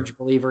not a huge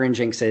believer in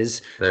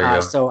jinxes. There you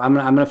go. So I'm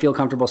going to feel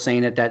comfortable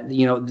saying it that,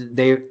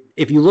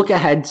 if you look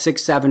ahead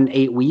 6, 7,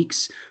 8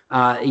 weeks,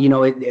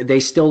 they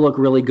still look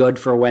really good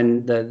for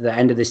when the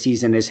end of the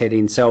season is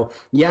hitting. So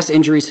yes,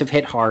 injuries have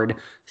hit hard.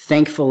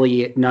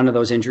 Thankfully, none of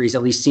those injuries,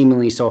 at least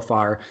seemingly so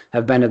far,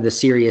 have been of the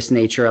serious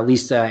nature, at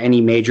least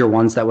any major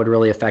ones that would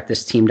really affect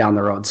this team down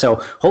the road. So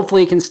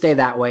hopefully it can stay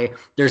that way.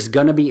 There's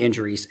going to be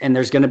injuries, and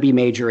there's going to be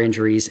major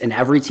injuries, and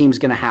every team's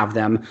going to have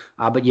them.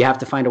 But you have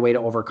to find a way to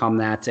overcome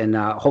that. And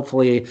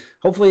hopefully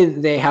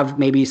they have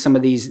maybe some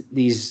of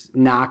these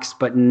knocks,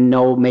 but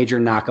no major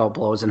knockout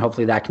blows. And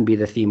hopefully that can be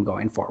the theme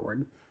going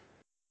forward.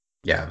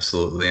 Yeah,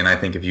 absolutely. And I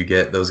think if you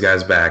get those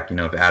guys back,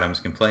 if Adams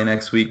can play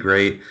next week,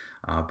 great.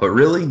 But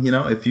really,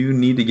 if you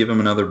need to give him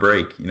another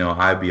break,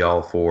 I'd be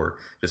all for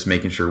just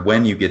making sure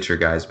when you get your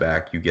guys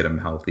back, you get them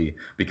healthy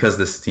because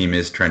this team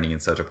is trending in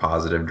such a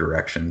positive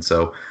direction.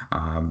 So,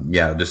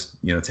 just,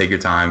 take your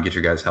time, get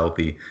your guys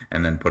healthy,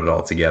 and then put it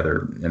all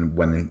together. And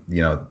when,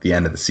 the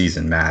end of the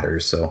season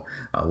matters. So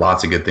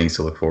lots of good things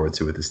to look forward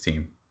to with this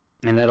team.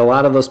 And at a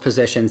lot of those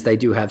positions, they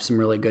do have some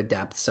really good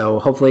depth. So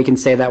hopefully it can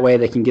stay that way.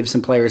 They can give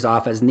some players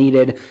off as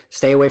needed,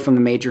 stay away from the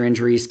major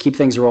injuries, keep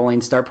things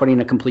rolling, start putting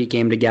a complete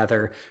game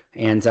together.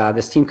 And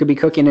this team could be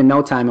cooking in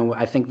no time. And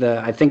I think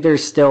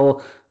there's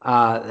still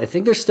a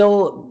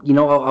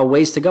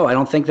ways to go. I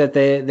don't think that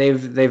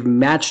they've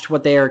matched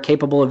what they are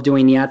capable of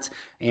doing yet.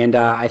 And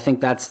I think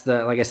that's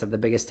like I said, the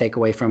biggest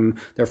takeaway from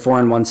their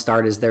 4-1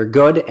 start is they're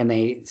good and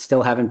they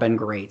still haven't been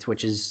great,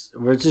 which is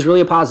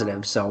really a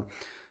positive. So.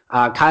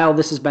 Kyle,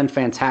 this has been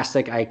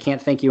fantastic. I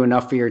can't thank you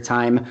enough for your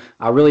time.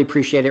 I really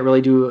appreciate it.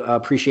 Really do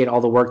appreciate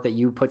all the work that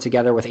you put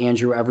together with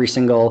Andrew every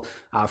single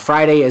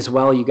Friday as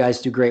well. You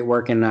guys do great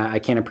work, and I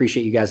can't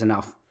appreciate you guys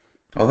enough.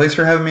 Well, thanks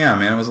for having me on,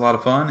 man. It was a lot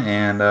of fun,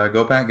 and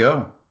go Pack,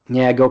 go.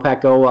 Yeah, go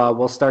Pack, go.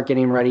 We'll start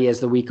getting ready as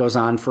the week goes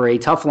on for a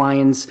tough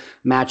Lions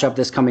matchup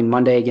this coming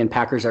Monday. Again,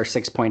 Packers are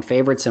 6-point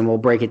favorites, and we'll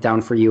break it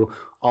down for you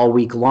all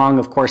week long.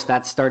 Of course,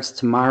 that starts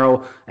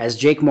tomorrow as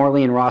Jake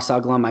Morley and Ross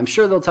Uglum. I'm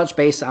sure they'll touch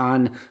base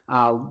on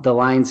the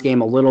Lions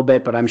game a little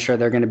bit, but I'm sure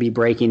they're going to be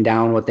breaking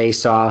down what they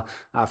saw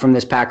from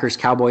this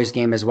Packers-Cowboys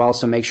game as well,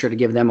 so make sure to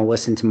give them a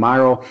listen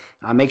tomorrow.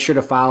 Make sure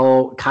to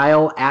follow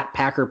Kyle at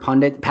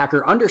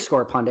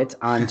Packer_pundit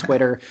on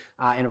Twitter,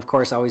 and of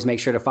course, always make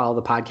sure to follow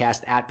the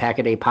podcast at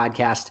Pack-A-Day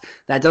Podcast.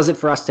 That does it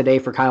for us today.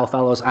 For Kyle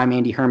Fellows, I'm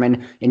Andy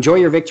Herman. Enjoy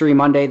your victory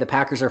Monday. The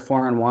Packers are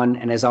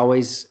 4-1, and as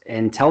always,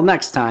 until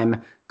next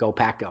time, go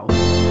Pack, go.